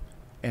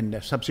 And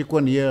the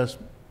subsequent years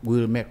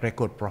we'll make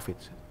record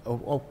profits.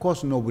 Of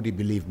course, nobody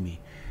believed me.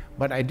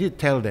 But I did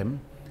tell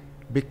them,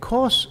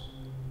 because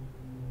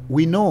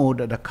we know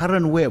that the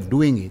current way of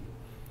doing it,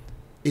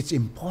 it's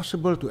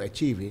impossible to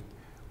achieve it,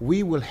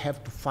 we will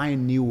have to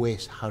find new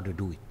ways how to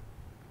do it.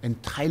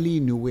 Entirely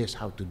new ways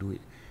how to do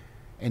it.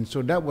 And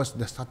so that was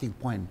the starting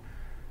point.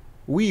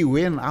 We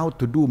went out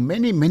to do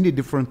many, many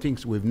different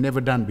things we've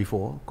never done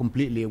before.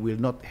 Completely,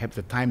 we'll not have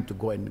the time to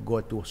go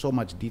into so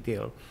much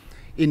detail.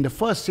 In the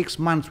first 6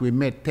 months, we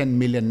made 10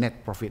 million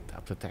net profit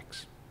after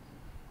tax.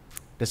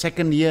 The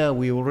second year,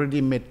 we already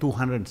made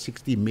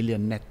 260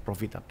 million net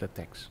profit after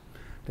tax.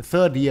 The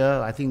third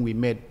year, I think we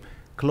made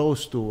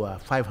close to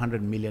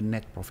 500 million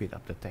net profit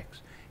after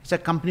tax. It's a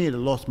company that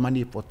lost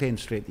money for 10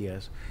 straight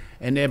years,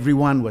 and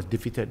everyone was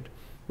defeated.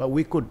 But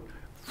we could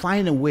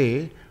find a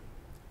way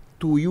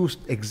to use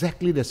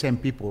exactly the same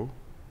people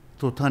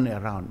to turn it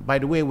around. By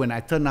the way, when I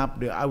turned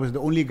up, I was the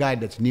only guy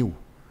that's new.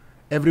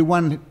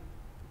 Everyone,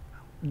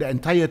 the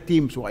entire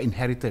teams were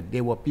inherited.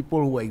 There were people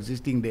who were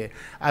existing there.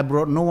 I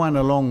brought no one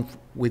along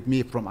with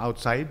me from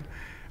outside,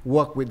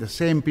 worked with the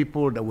same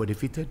people that were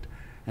defeated,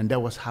 and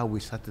that was how we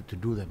started to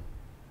do them.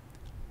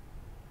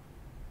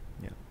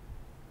 Yeah.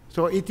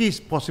 So it is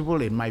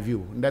possible in my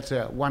view. That's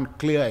one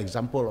clear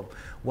example of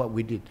what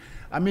we did.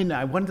 I mean,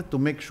 I wanted to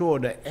make sure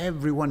that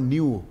everyone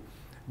knew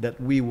that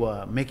we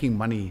were making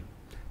money.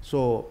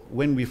 So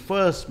when we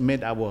first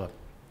made our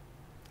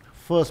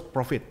first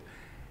profit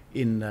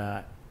in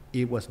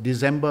it was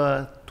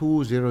December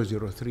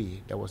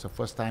 2003. That was the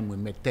first time we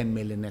made 10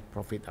 million net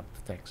profit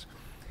after tax.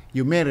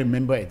 You may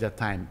remember at that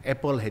time,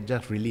 Apple had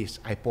just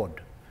released iPod.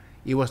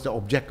 It was the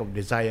object of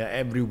desire.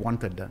 Everyone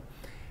wanted that.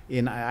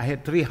 And I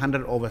had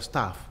 300 over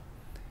staff.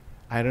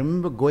 I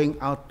remember going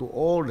out to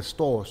all the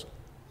stores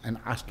and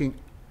asking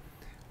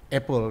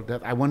Apple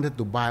that I wanted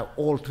to buy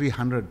all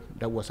 300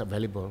 that was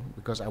available,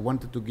 because I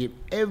wanted to give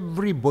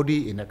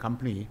everybody in the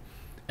company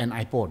an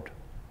iPod,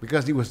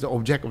 because it was the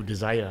object of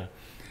desire,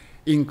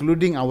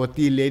 including our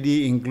tea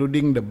lady,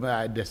 including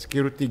the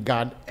security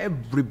guard.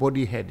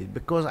 Everybody had it,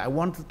 because I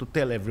wanted to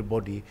tell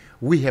everybody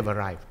we have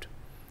arrived.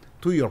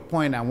 To your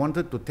point, I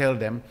wanted to tell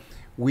them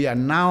we are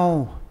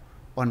now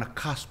on a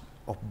cusp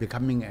of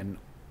becoming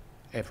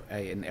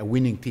a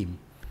winning team.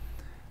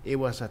 It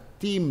was a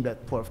team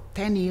that for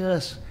 10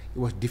 years it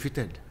was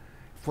defeated.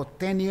 For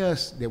 10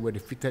 years they were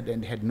defeated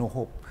and had no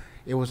hope.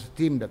 It was a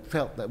team that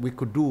felt that we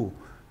could do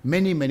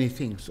many, many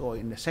things. So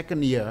in the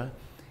second year,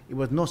 it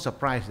was no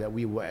surprise that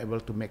we were able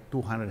to make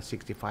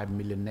 265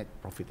 million net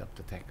profit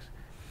after tax.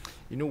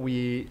 You know,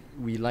 we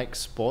like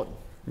sport,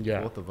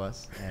 yeah, both of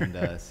us, and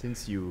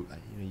since you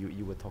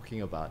were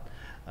talking about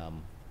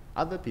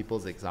other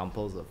people's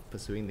examples of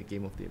pursuing the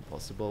game of the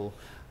impossible,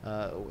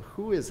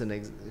 who's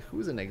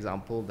an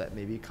example that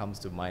maybe comes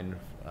to mind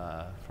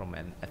from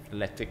an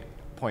athletic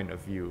point of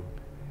view?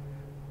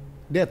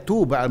 There are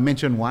two, but I'll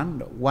mention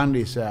one. One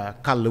is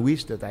Carl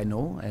Lewis that I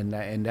know, and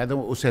the other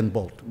one Usain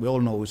Bolt. We all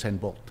know Usain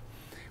Bolt.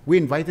 We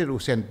invited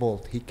Usain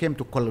Bolt. He came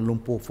to Kuala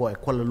Lumpur for a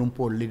Kuala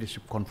Lumpur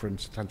Leadership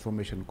Conference,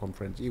 Transformation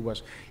Conference. It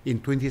was in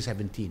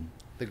 2017.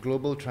 The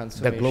Global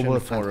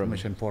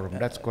Transformation Forum.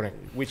 That's correct.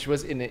 Which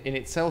was in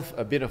itself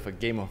a bit of a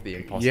game of the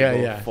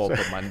impossible for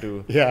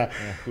PEMANDU,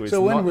 who is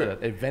not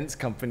an events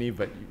company,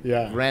 but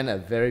ran a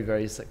very,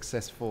 very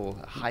successful,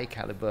 high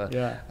caliber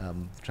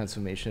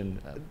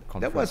transformation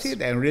conference. That was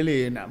it, and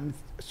really,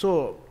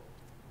 so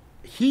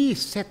he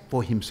set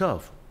for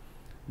himself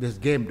this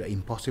game, the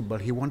impossible.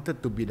 He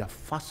wanted to be the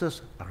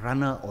fastest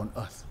runner on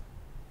earth,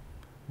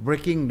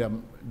 breaking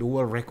the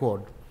world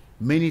record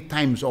many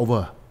times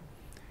over,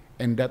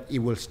 and that it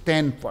will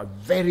stand for a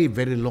very,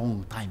 very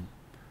long time,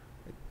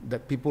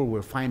 that people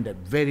will find that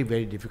very,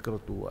 very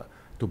difficult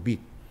to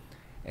beat.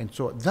 And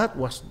so that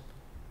was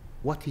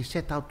what he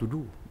set out to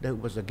do. That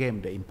was the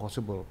game, the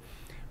impossible.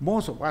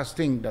 Most of us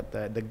think that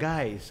the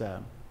guy is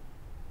a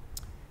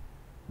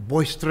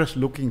boisterous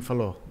looking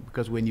fellow,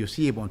 because when you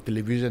see him on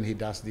television, he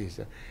does this.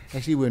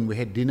 Actually, when we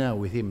had dinner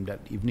with him that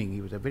evening,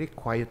 he was a very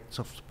quiet,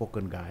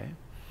 soft-spoken guy.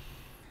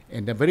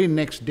 And the very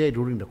next day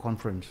during the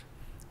conference,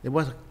 there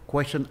was a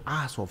question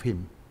asked of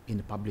him in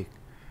the public.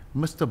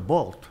 Mr.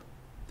 Bolt,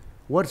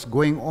 what's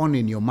going on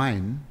in your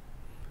mind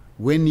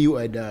when you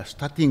are at the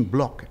starting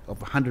block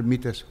of 100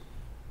 meters?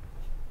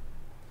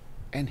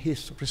 And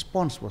his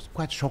response was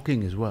quite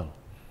shocking as well.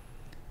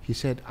 He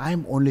said,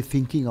 I'm only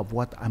thinking of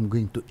what I'm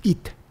going to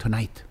eat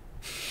tonight.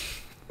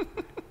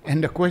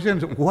 And the question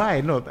is,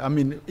 why not? I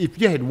mean, if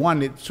you had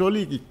won it,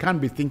 surely you can't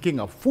be thinking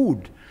of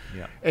food.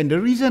 Yeah. And the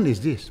reason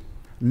is this.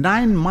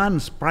 9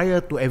 months prior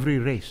to every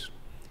race,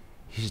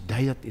 his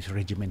diet is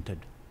regimented.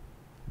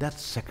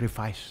 That's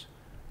sacrifice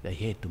that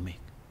he had to make.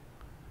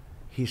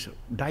 His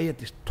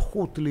diet is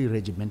totally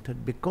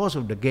regimented because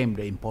of the game,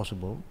 The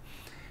Impossible,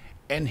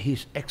 and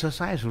his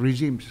exercise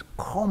regime is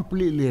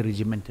completely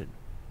regimented.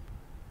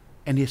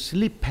 And his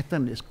sleep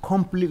pattern is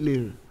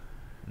completely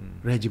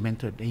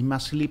regimented. He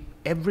must sleep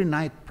every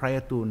night prior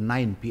to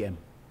 9 p.m.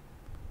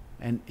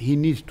 And he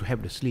needs to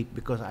have the sleep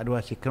because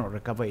otherwise he cannot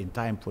recover in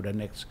time for the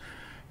next,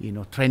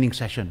 training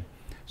session.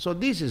 So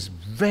this is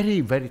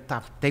very, very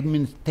tough. That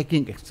means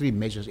taking extreme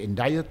measures in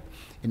diet,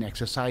 in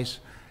exercise,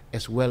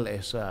 as well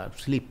as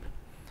sleep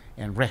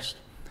and rest.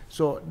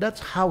 So that's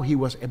how he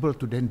was able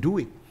to then do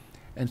it.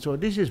 And so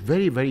this is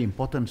very, very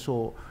important.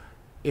 So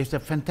it's a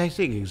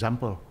fantastic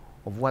example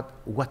of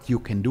what you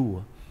can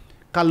do.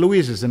 Carl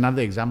Lewis is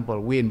another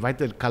example. We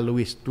invited Carl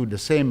Lewis to the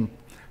same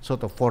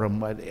sort of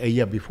forum a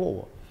year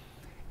before.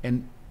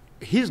 And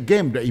his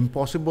game, The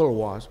Impossible,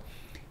 was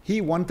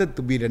he wanted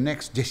to be the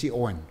next Jesse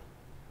Owens.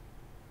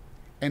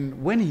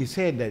 And when he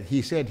said that,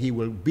 he said he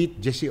will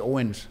beat Jesse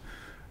Owens'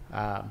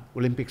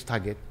 Olympics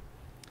target,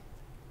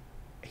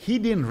 he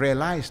didn't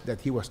realize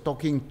that he was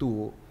talking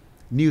to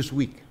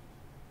Newsweek.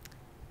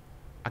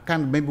 I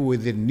can't remember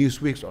within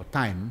Newsweek or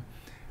Time,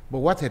 but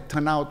what had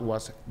turned out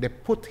was they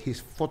put his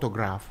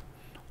photograph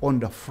on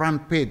the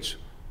front page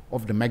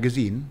of the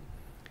magazine,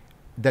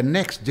 the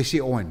next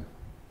Jesse Owens.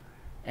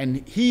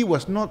 And he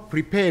was not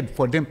prepared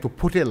for them to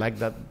put it like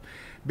that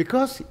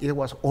because it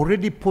was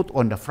already put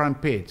on the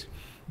front page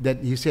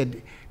that he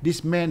said,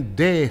 this man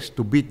dares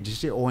to beat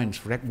Jesse Owens'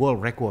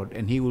 world record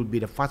and he will be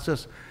the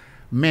fastest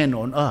man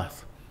on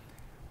earth.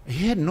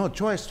 He had no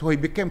choice, so he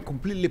became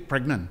completely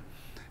pregnant.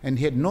 And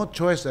he had no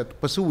choice to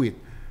pursue it.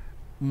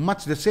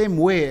 Much the same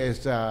way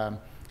as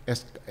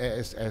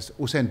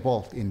Usain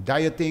Bolt in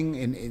dieting,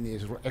 in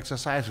his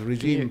exercise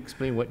regime. Can you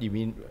explain what you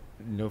mean?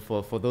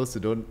 For those who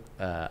don't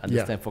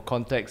understand, for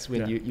context,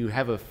 when you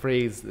have a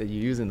phrase that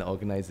you use in the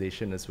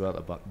organization as well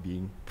about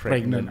being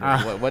pregnant.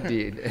 What do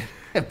you,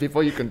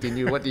 before you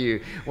continue, what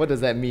does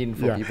that mean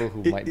for people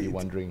who might be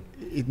wondering?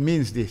 It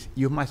means this: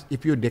 you must,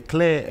 if you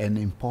declare an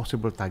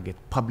impossible target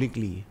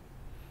publicly,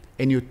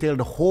 and you tell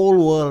the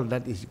whole world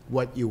that is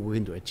what you're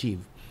going to achieve,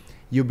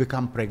 you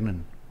become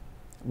pregnant.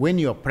 When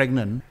you're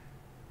pregnant,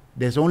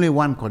 there's only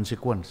one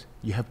consequence: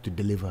 you have to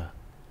deliver.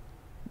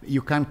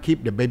 You can't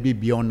keep the baby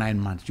beyond 9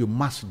 months. You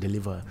must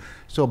deliver.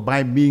 So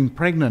by being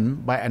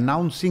pregnant, by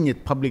announcing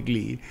it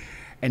publicly,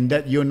 and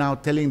that you're now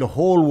telling the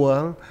whole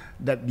world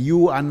that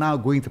you are now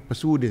going to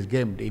pursue this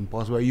game, The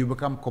Impossible, you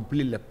become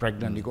completely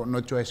pregnant. You got no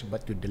choice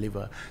but to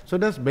deliver. So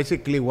that's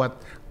basically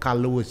what Carl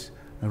Lewis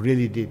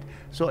really did.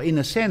 So in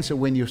a sense,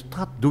 when you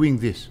start doing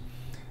this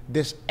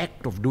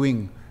act of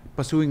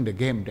pursuing the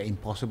game, The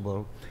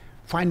Impossible,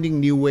 finding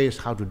new ways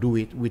how to do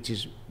it, which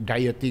is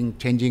dieting,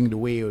 changing the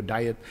way you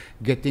diet,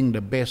 getting the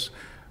best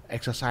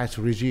exercise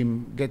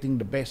regime, getting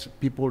the best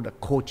people that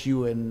coach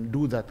you and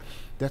do that.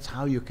 That's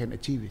how you can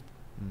achieve it.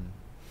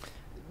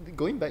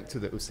 Going back to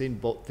the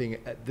Usain Bolt thing,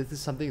 this is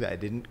something that I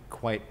didn't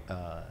quite,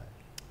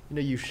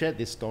 you shared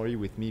this story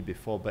with me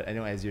before, but I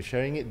know as you're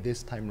sharing it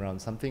this time around,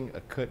 something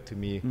occurred to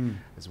me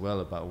as well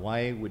about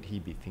why would he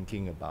be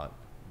thinking about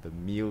the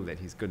meal that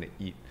he's going to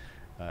eat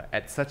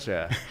at such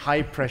a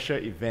high pressure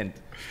event.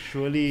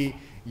 Surely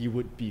you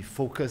would be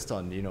focused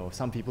on,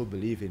 some people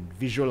believe in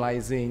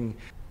visualizing.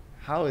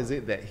 How is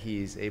it that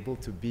he is able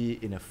to be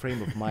in a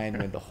frame of mind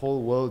when the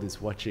whole world is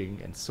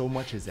watching and so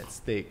much is at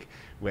stake,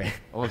 where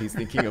all he's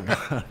thinking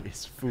about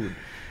is food?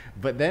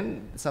 But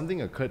then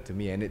something occurred to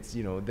me, and it's,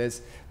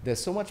 there's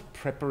so much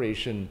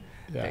preparation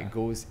that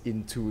goes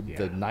into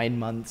the 9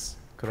 months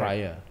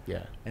prior.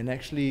 Yeah. And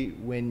actually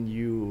when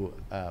you,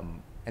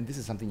 and this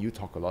is something you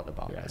talk a lot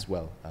about as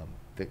well,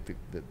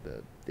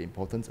 the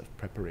importance of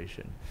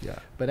preparation. Yeah.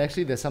 But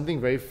actually there's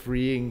something very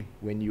freeing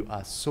when you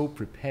are so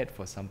prepared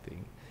for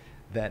something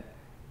that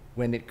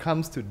when it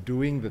comes to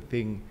doing the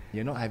thing,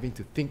 you're not having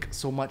to think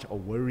so much or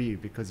worry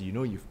because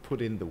you've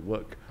put in the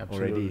work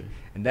already.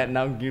 And that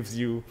now gives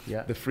you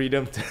the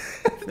freedom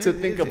to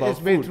think about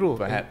food, true.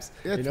 Perhaps.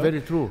 It's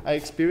very true. I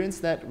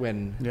experienced that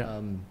when,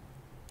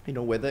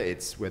 whether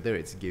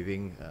it's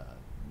giving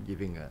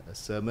a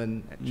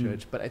sermon at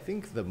church, but I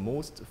think the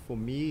most, for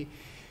me,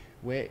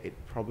 where it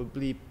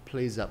probably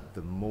plays up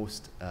the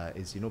most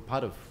is,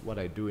 part of what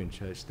I do in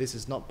church. This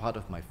is not part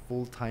of my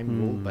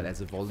full-time role, but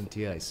as a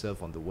volunteer, I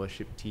serve on the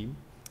worship team.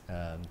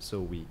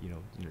 So we,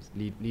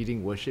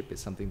 leading worship is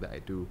something that I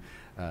do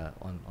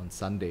on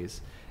Sundays.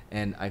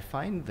 And I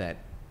find that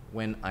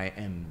when I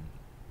am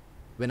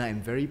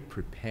very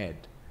prepared,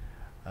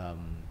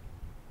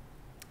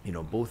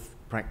 both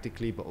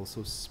practically but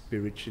also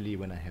spiritually,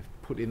 when I have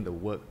put in the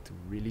work to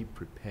really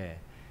prepare,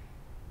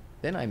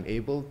 then I'm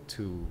able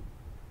to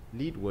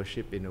lead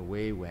worship in a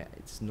way where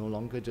it's no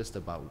longer just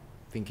about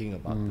thinking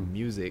about the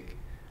music,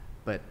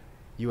 but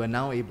you are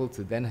now able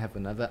to then have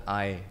another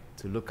eye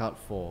to look out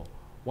for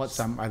what's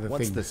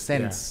the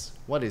sense,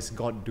 what is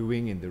God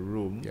doing in the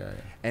room,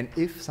 and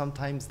if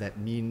sometimes that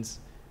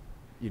means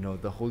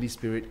the Holy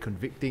Spirit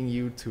convicting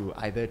you to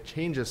either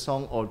change a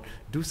song or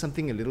do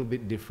something a little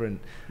bit different.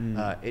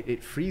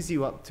 It frees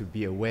you up to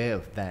be aware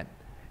of that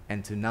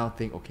and to now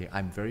think, okay,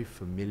 I'm very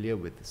familiar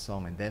with the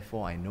song, and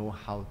therefore I know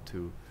how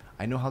to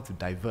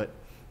divert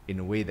in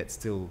a way that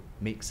still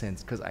makes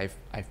sense because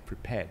I've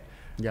prepared.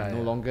 I'm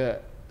no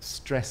longer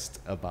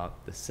stressed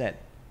about the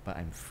set, but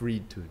I'm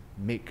free to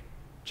make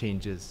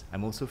changes.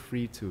 I'm also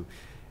free to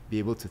be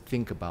able to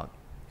think about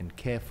and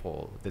care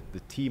for the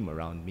team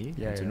around me,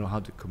 and to know how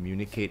to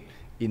communicate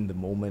in the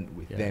moment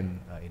with them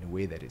in a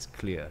way that is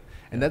clear.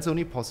 And that's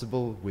only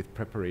possible with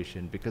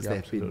preparation, because there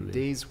have been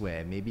days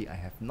where maybe I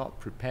have not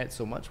prepared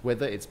so much,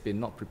 whether it's been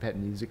not prepared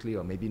musically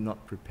or maybe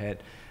not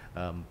prepared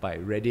by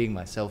readying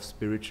myself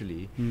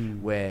spiritually,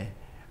 where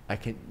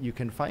you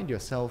can find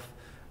yourself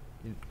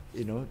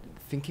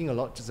thinking a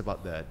lot just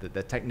about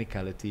the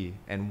technicality.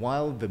 And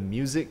while the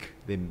music,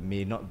 there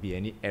may not be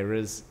any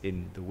errors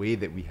in the way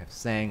that we have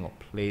sang or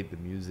played the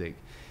music,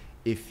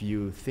 if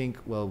you think,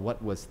 well,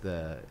 what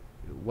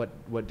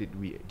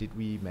did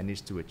we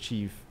manage to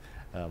achieve,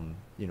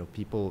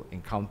 people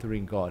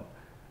encountering God,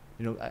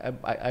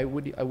 I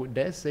would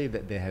dare say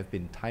that there have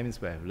been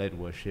times where I've led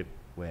worship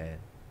where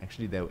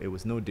actually it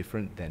was no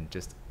different than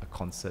just a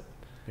concert.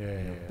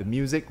 The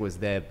music was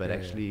there, but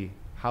actually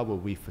how were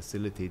we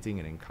facilitating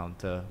an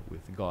encounter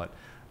with God?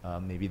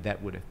 Maybe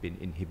that would have been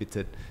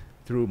inhibited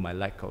through my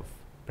lack of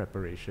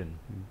preparation.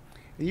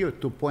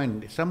 To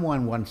point,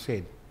 someone once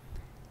said,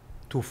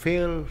 to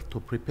fail to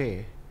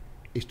prepare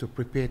is to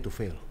prepare to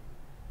fail.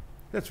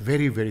 That's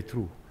very, very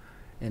true.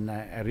 And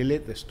I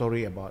relate the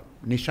story about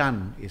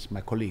Nishan is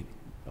my colleague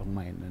of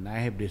mine, and I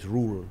have this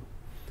rule.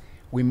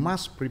 We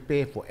must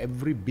prepare for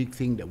every big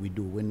thing that we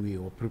do. When we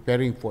were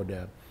preparing for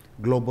the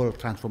Global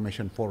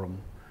Transformation Forum,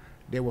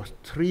 there was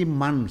 3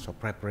 months of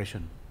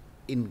preparation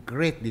in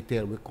great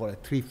detail. We call it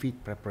 3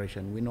 feet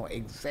preparation. We know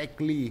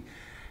exactly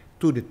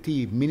to the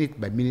T,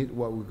 minute by minute,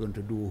 what we're going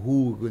to do,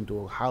 who we're going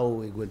to, how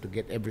we're going to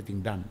get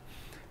everything done.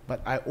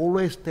 But I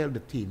always tell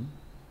the team,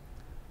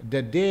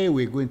 the day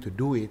we're going to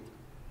do it,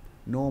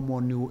 no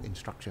more new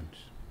instructions.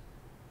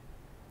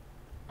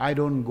 I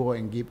don't go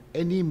and give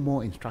any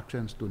more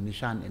instructions to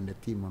Nishan and the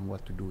team on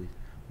what to do it,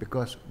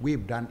 because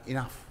we've done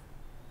enough.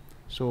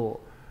 So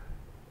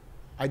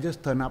I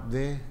just turn up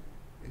there,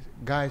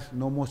 guys,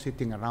 no more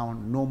sitting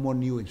around, no more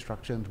new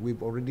instructions.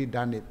 We've already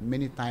done it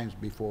many times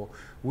before.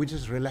 We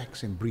just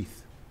relax and breathe.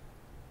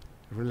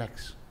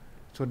 Relax.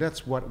 So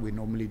that's what we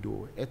normally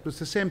do. It was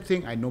the same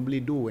thing I normally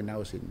do when I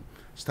was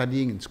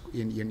studying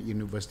in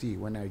university,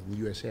 when I was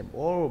in USM.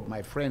 All of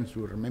my friends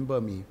will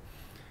remember me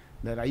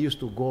that I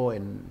used to go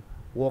and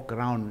walk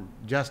around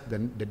just the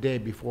day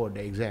before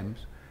the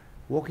exams,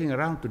 walking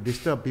around to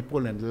disturb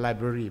people in the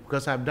library,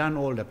 because I've done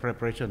all the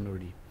preparation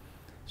already.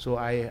 So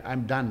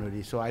I'm done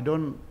already. So I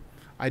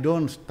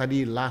don't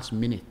study last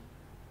minute.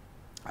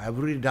 I've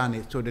already done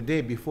it. So the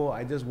day before,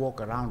 I just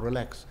walk around,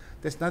 relax.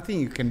 There's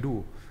nothing you can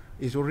do.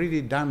 It's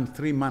already done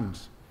 3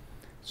 months.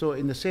 So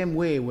in the same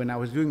way, when I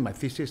was doing my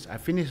thesis, I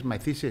finished my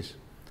thesis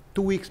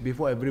 2 weeks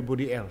before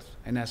everybody else,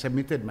 and I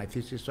submitted my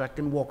thesis so I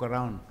can walk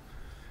around.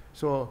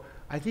 So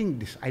I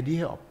think this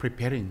idea of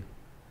preparing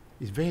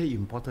is very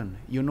important.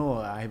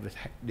 I have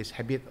this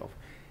habit of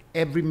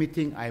every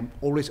meeting I'm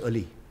always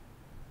early,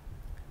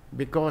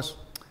 because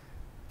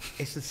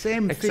it's the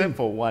same thing. Except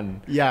for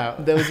one. Yeah.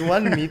 There was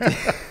one meeting,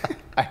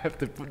 I have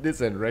to put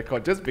this on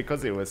record, just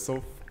because it was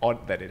so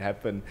odd that it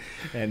happened.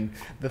 And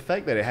the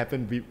fact that it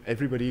happened,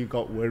 everybody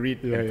got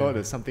worried and thought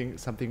there's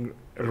something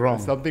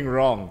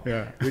wrong.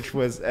 Yeah. Which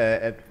was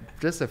I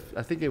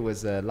think it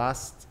was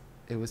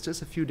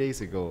just a few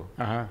days ago.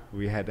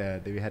 We had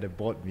a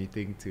board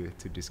meeting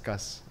to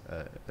discuss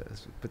a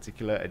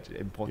particular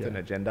important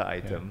agenda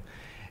item.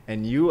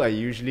 And you are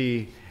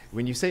usually,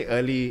 when you say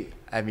early,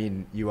 I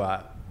mean you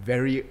are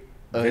very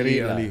early.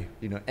 Very early.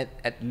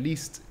 At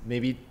least,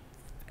 maybe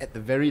at the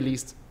very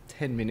least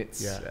 10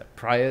 minutes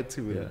prior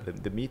to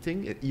the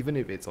meeting. Even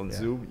if it's on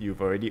Zoom,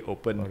 you've already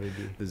opened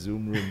the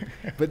Zoom room.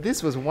 But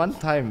this was one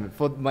time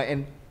for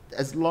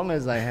as long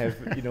as I have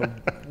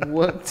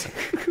worked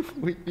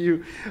with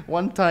you,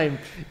 one time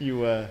you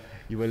were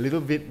a little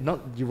bit,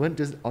 you weren't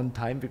just on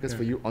time, because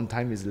for you on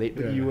time is late,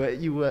 but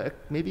you were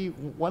maybe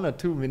 1 or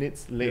 2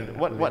 minutes late.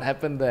 What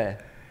happened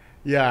there?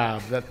 Yeah,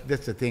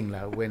 that's the thing.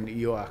 When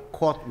you are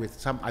caught with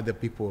some other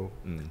people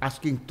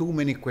asking too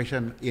many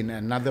questions in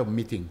another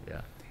meeting.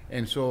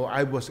 And so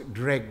I was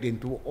dragged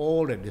into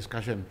all the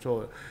discussion.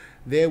 So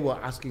they were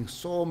asking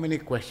so many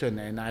questions,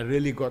 and I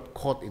really got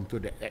caught into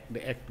the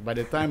act. By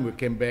the time we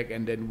came back,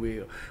 and then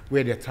we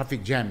had a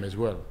traffic jam as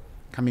well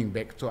coming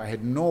back. So I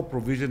had no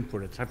provision for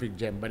the traffic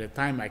jam. By the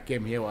time I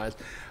came here, I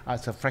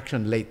was a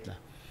fraction late.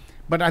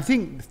 But I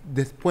think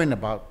this point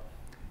about,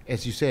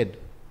 as you said,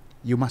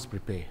 you must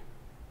prepare.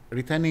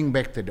 Returning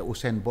back to the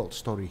Usain Bolt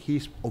story,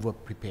 he's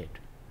over-prepared.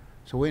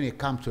 So when it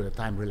comes to the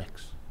time,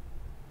 relax.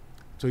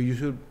 So you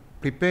should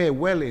prepare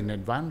well in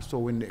advance, so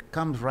when it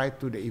comes right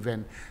to the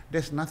event,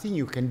 there's nothing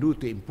you can do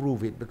to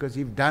improve it, because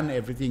you've done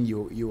everything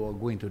you are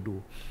going to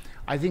do.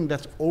 I think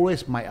that's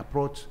always my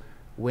approach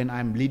when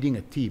I'm leading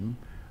a team.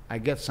 I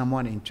get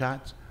someone in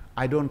charge.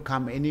 I don't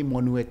come any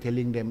more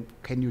telling them,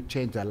 can you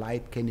change the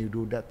light, can you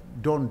do that?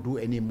 Don't do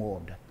any more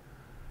of that.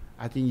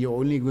 I think you're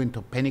only going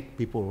to panic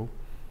people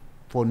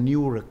for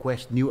new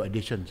requests, new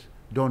additions.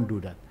 Don't do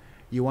that.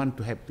 You want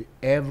to have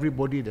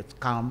everybody that's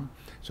calm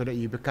so that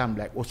you become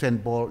like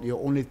Usain Bolt.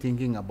 You're only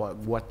thinking about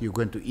what you're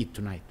going to eat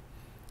tonight.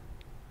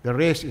 The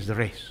race is the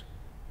race.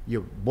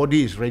 Your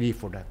body is ready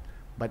for that.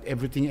 But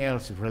everything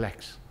else is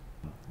relaxed.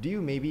 Do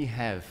you maybe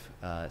have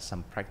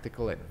some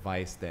practical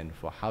advice then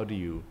for how do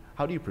you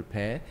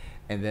prepare,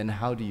 and then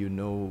how do you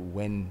know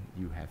when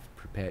you have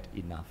prepared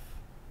enough?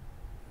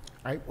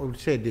 I would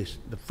say this: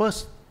 the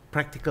first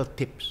practical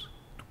tips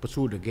to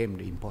pursue the game,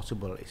 the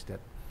impossible, is that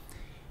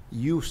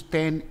you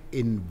stand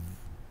in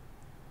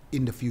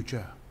the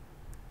future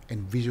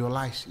and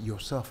visualize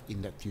yourself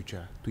in that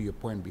future. To your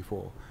point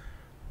before,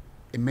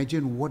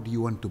 imagine what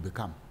you want to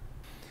become.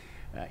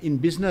 In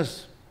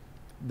business,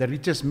 the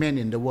richest man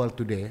in the world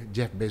today,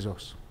 Jeff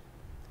Bezos,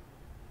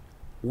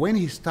 when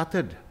he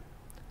started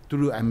to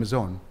do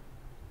Amazon,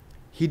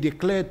 he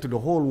declared to the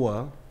whole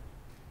world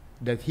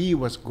that he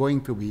was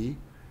going to be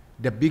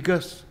the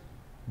biggest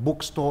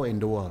bookstore in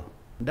the world.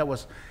 That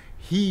was,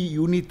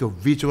 you need to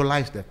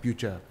visualize the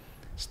future,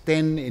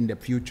 stand in the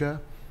future,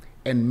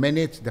 and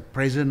manage the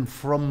present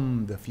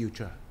from the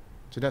future.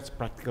 So that's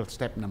practical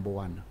step number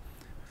one.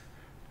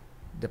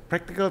 The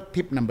practical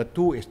tip number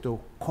two is to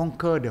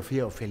conquer the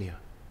fear of failure.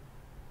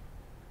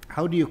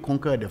 How do you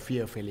conquer the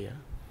fear of failure?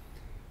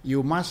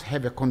 You must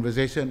have a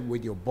conversation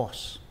with your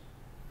boss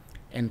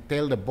and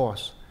tell the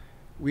boss,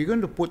 we're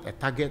going to put a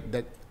target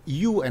that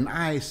you and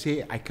I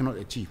say I cannot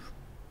achieve.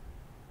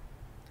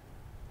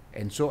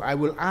 And so I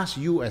will ask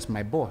you as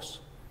my boss,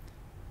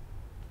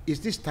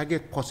 is this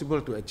target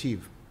possible to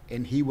achieve?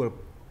 And he will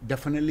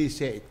definitely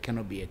say it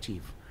cannot be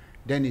achieved.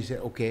 Then he said,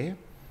 okay,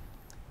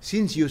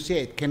 since you say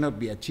it cannot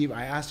be achieved,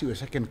 I ask you a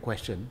second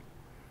question.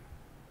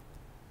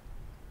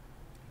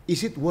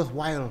 Is it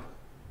worthwhile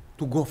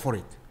to go for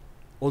it,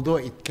 although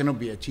it cannot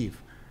be achieved?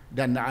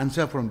 Then the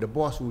answer from the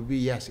boss will be,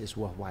 yes, it's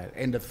worthwhile.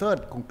 And the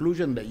third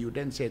conclusion that you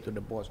then say to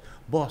the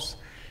boss,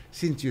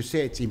 since you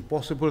say it's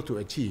impossible to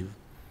achieve,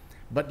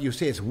 but you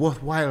say it's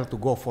worthwhile to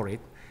go for it,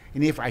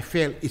 and if I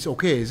fail, it's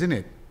okay, isn't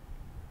it?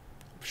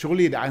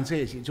 Surely the answer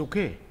is it's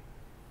okay.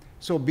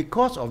 So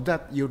because of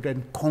that, you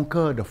then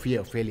conquer the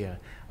fear of failure.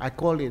 I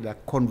call it a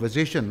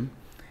conversation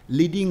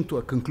leading to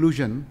a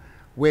conclusion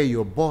where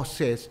your boss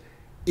says,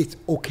 it's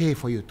okay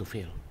for you to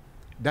fail.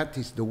 That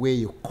is the way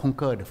you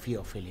conquer the fear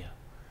of failure.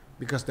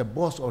 Because the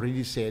boss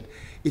already said,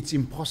 it's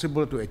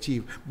impossible to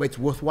achieve, but it's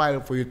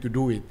worthwhile for you to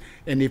do it.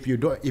 And if you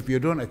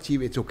don't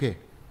achieve, it's okay.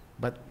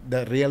 But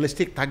the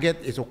realistic target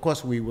is, of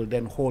course, we will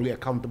then hold you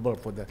accountable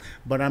for that.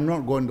 But I'm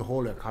not going to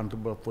hold you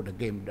accountable for the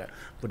game,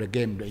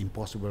 the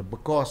impossible,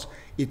 because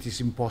it is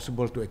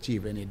impossible to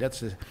achieve any. That's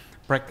the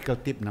practical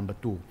tip number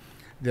two.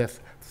 The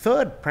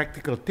third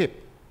practical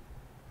tip,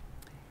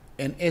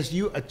 and as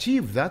you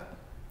achieve that,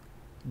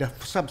 the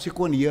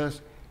subsequent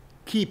years,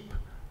 keep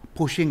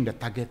pushing the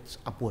targets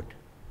upward.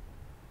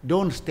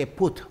 Don't stay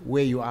put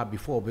where you are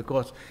before,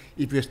 because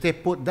if you stay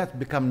put, that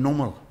becomes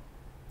normal.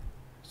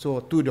 So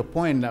to the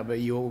point that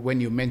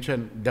when you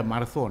mentioned the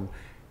marathon,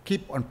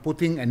 keep on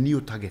putting a new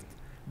target.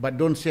 But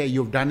don't say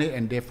you've done it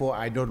and therefore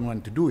I don't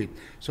want to do it.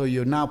 So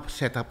you now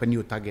set up a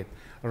new target.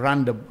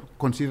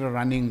 Consider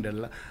running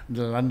the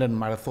London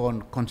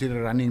Marathon,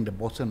 consider running the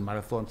Boston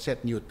Marathon,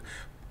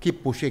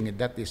 keep pushing it.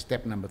 That is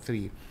step number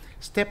 3.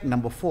 Step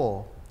number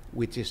 4,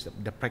 which is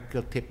the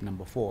practical tip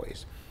number 4,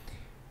 is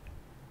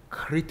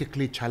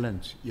critically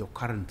challenge your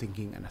current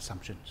thinking and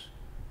assumptions.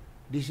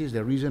 This is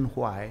the reason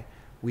why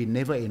we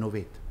never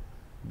innovate,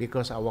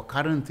 because our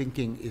current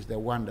thinking is the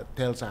one that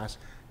tells us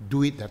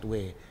do it that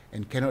way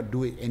and cannot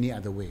do it any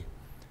other way.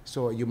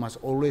 So you must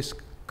always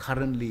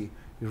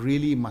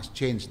really must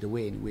change the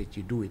way in which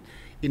you do it.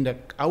 In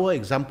our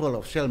example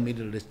of Shell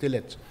Middle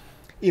Distillates,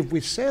 if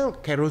we sell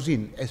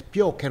kerosene as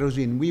pure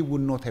kerosene, we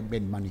would not have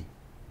made money.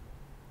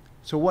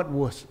 So what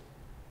was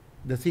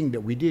the thing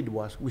that we did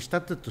was we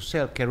started to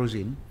sell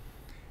kerosene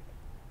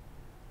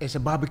as a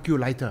barbecue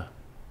lighter.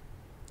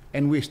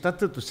 And we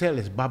started to sell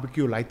as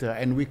barbecue lighter,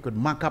 and we could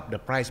mark up the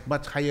price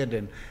much higher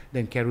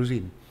than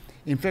kerosene.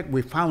 In fact,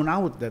 we found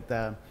out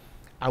that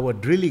our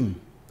drilling,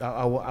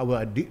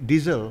 our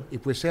diesel,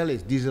 if we sell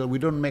as diesel, we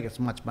don't make as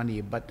much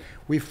money. But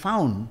we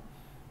found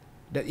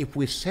that if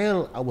we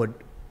sell our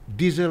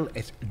diesel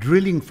as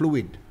drilling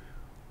fluid,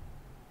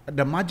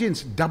 the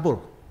margins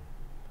double.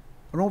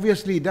 And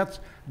obviously, that's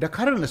the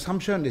current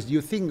assumption is you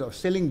think of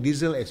selling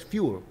diesel as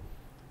fuel.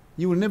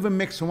 You will never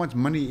make so much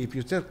money. If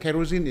you sell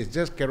kerosene, it's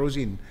just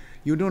kerosene.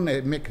 You don't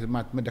make as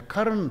much. But the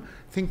current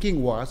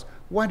thinking was,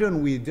 why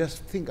don't we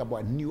just think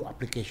about new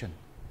application?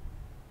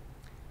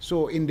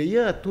 So in the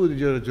year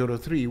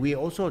 2003, we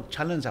also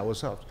challenged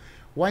ourselves.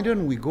 Why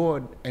don't we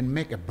go and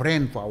make a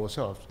brand for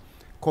ourselves,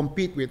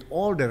 compete with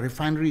all the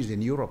refineries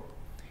in Europe,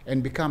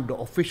 and become the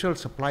official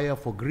supplier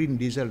for green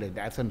diesel at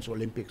the Athens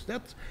Olympics?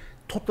 That's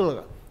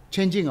total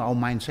changing our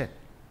mindset.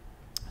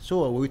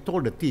 So we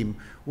told the team,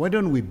 why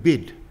don't we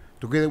bid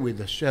together with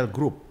the Shell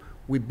Group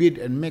we bid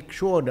and make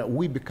sure that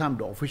we become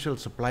the official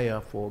supplier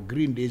for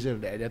green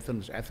diesel at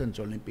Athens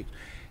Olympics.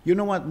 You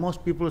know what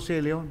most people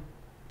say, Leon?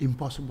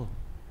 Impossible.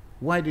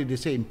 Why did they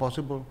say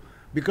impossible?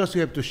 Because we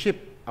have to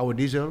ship our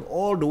diesel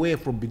all the way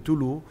from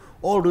Bintulu,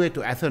 all the way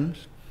to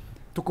Athens,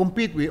 to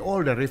compete with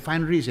all the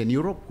refineries in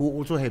Europe who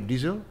also have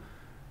diesel.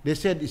 They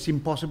said it's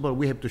impossible.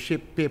 We have to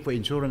ship, pay for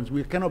insurance.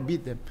 We cannot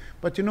beat them.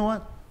 But you know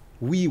what?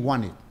 We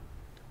won it.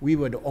 We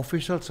were the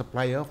official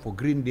supplier for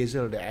green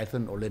diesel at the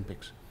Athens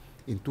Olympics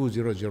in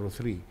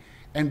 2003.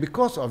 And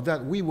because of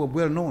that, we were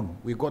well known.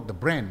 We got the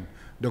brand,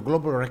 the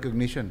global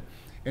recognition.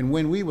 And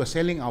when we were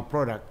selling our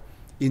product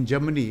in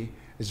Germany,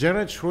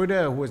 Gerhard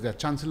Schröder, who was the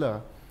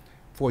chancellor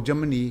for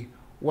Germany,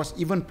 was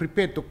even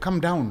prepared to come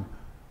down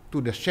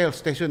to the Shell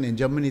station in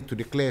Germany to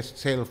declare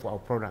sale for our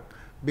product,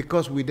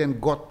 because we then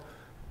got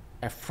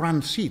a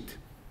front seat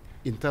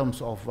in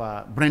terms of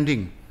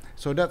branding.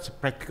 So that's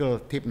practical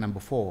tip number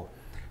 4.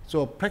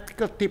 So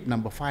practical tip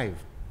number 5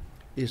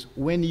 is,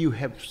 when you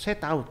have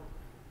set out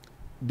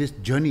this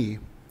journey,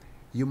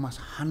 you must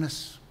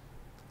harness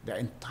the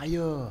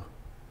entire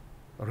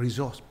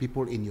resource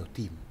people in your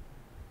team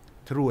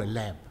through a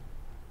lab.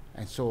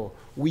 And so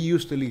we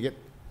usually get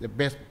the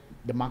best,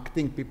 the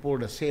marketing people,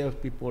 the sales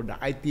people, the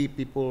IT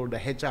people, the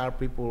HR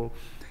people,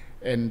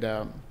 and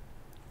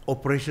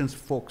operations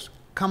folks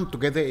come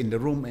together in the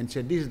room and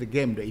say, this is the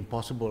game, the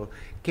impossible.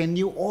 Can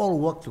you all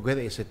work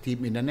together as a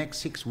team in the next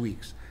 6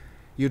 weeks?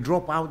 You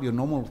drop out your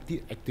normal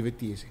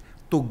activities.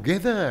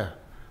 Together,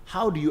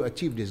 how do you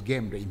achieve this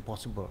game, the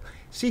impossible?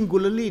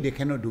 Singularly, they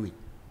cannot do it.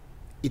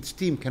 Its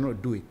team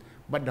cannot do it.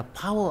 But the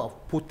power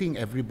of putting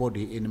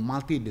everybody in a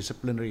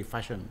multidisciplinary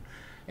fashion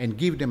and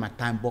give them a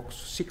time box,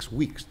 6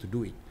 weeks to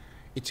do it,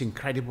 it's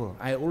incredible.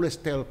 I always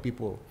tell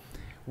people,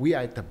 we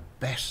are at the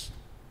best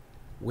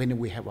when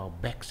we have our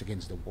backs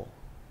against the wall.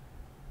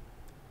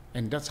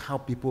 And that's how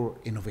people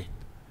innovate.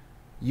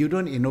 You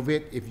don't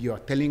innovate if you are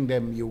telling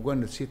them you're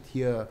going to sit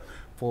here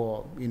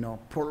for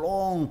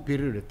prolonged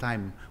period of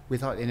time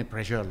without any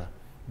pressure.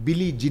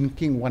 Billie Jean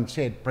King once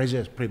said, pressure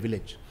is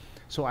privilege.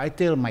 So I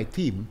tell my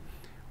team,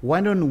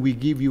 why don't we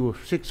give you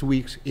 6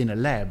 weeks in a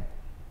lab,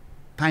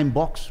 time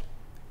box,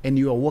 and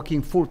you are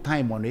working full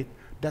time on it.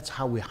 That's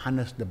how we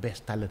harness the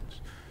best talents.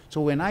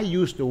 So when I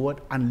use the word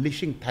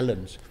unleashing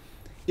talents,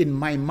 in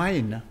my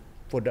mind,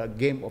 for the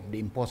game of the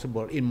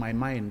impossible, in my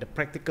mind, the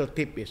practical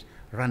tip is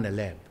run a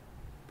lab,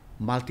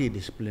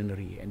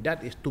 multidisciplinary. And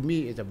that is, to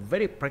me, is a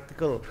very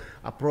practical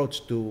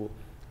approach to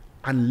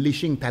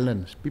unleashing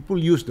talents. People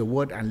use the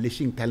word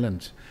unleashing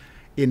talents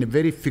in a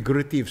very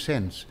figurative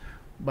sense.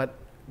 But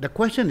the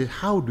question is,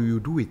 how do you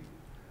do it?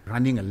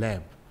 Running a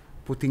lab,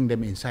 putting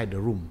them inside the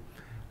room,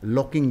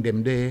 locking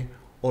them there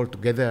all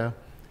together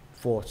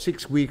for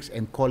 6 weeks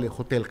and call it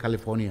Hotel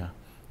California.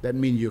 That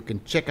means you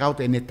can check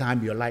out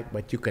anytime you like,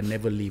 but you can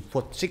never leave.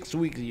 For 6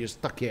 weeks, you're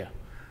stuck here.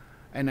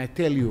 And I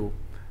tell you,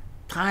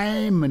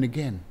 time and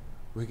again,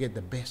 we get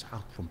the best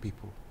out from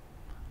people.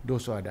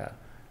 Those are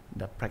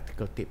the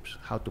practical tips,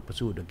 how to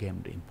pursue the game,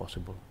 the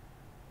impossible.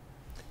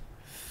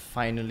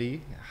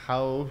 Finally,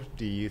 how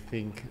do you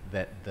think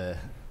that the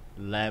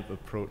lab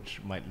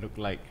approach might look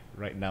like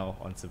right now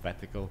on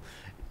sabbatical?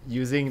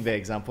 Using the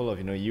example of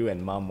you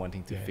and Mom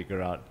wanting to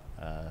figure out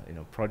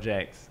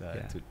projects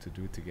to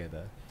do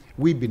together.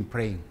 We've been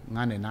praying.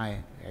 Ngan and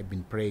I have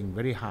been praying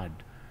very hard.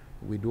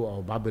 We do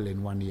our Bible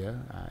in 1 year,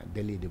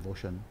 daily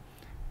devotion,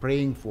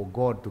 praying for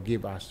God to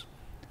give us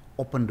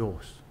open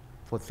doors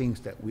for things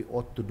that we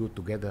ought to do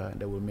together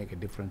that will make a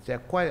difference. There are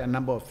quite a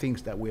number of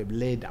things that we have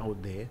laid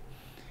out there.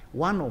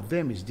 One of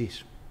them is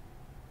this.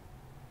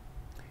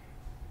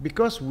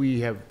 Because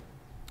Ngan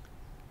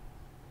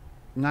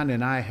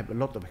and I have a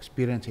lot of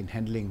experience in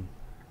handling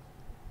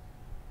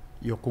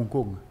Yo Kung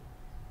Kung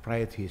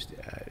prior to his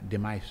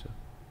demise,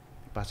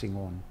 passing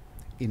on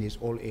in his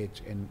old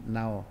age, and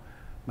now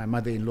my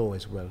mother-in-law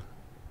as well.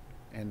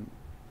 And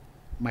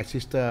my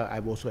sister,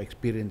 I've also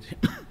experienced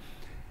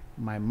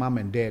my mom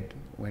and dad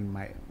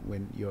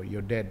when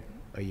your dad,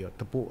 your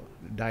Tapu,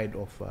 died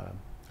of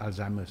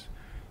Alzheimer's.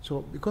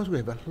 So because we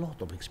have a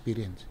lot of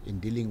experience in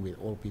dealing with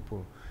old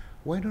people,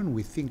 why don't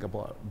we think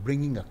about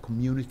bringing a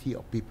community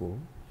of people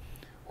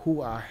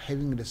who are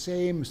having the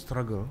same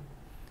struggle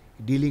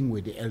dealing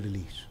with the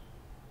elderlies?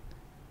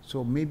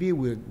 So maybe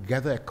we'll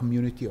gather a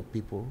community of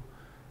people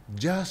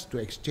just to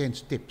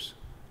exchange tips,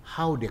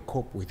 how they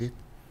cope with it,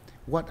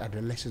 what are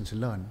the lessons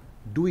learned.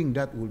 Doing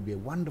that will be a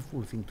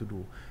wonderful thing to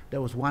do.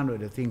 That was one of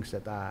the things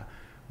that are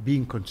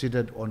being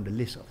considered on the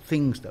list of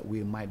things that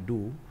we might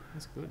do.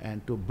 That's good.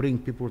 And to bring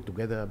people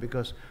together,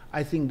 because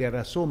I think there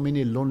are so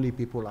many lonely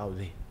people out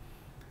there.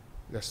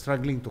 They're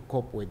struggling to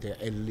cope with their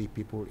elderly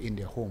people in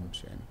their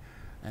homes,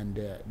 and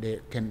they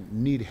can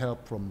need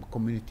help from a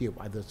community of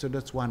others. So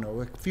that's one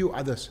or a few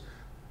others.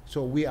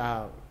 So we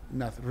are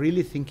not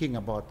really thinking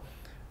about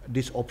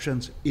these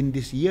options. In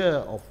this year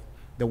of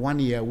the 1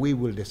 year, we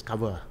will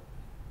discover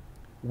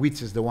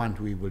which is the one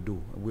we will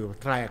do. We will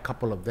try a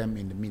couple of them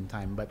in the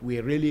meantime, but we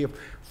are really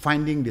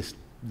finding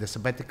the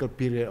sabbatical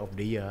period of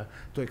the year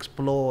to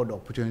explore the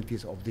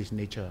opportunities of this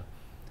nature.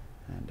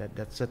 And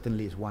that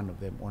certainly is one of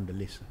them on the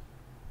list.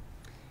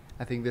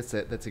 I think that's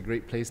a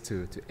great place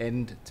to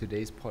end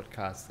today's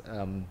podcast.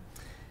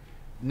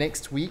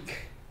 Next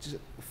week, just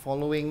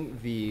following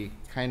the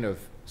kind of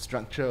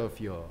structure of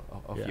your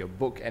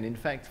book, and in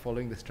fact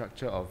following the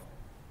structure of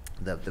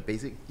the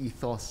basic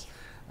ethos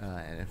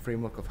and a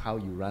framework of how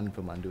you run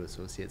PEMANDU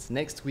Associates.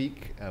 Next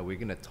week, we're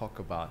going to talk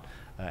about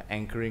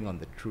anchoring on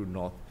the true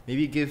north.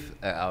 Maybe give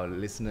our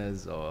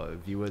listeners or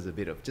viewers a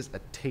bit of just a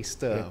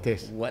taster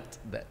of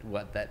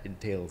what that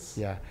entails.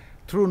 Yeah,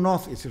 true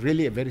north is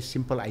really a very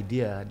simple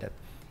idea that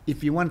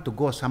if you want to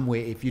go somewhere,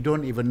 if you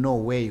don't even know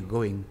where you're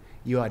going,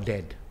 you are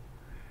dead.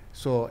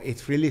 So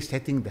it's really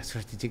setting the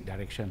strategic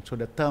direction. So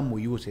the term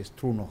we use is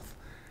true north.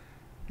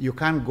 You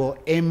can't go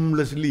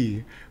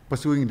aimlessly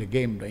pursuing the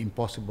game, the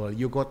impossible.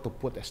 You got to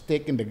put a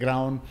stake in the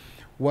ground.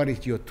 What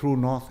is your true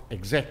north?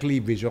 Exactly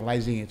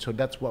visualizing it. So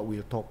that's what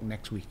we'll talk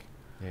next week.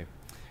 Yeah.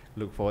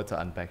 Look forward to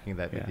unpacking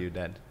that with you,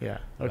 Dad. Yeah.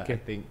 But Okay. I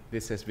think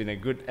this has been a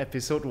good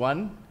episode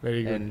 1.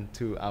 Very good. And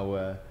to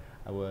our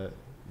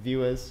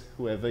viewers,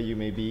 whoever you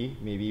may be,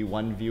 maybe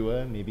one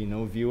viewer, maybe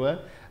no viewer,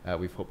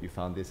 we hope you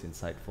found this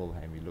insightful,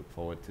 and we look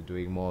forward to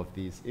doing more of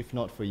these. If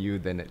not for you,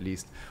 then at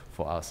least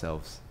for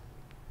ourselves.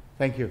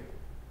 Thank you.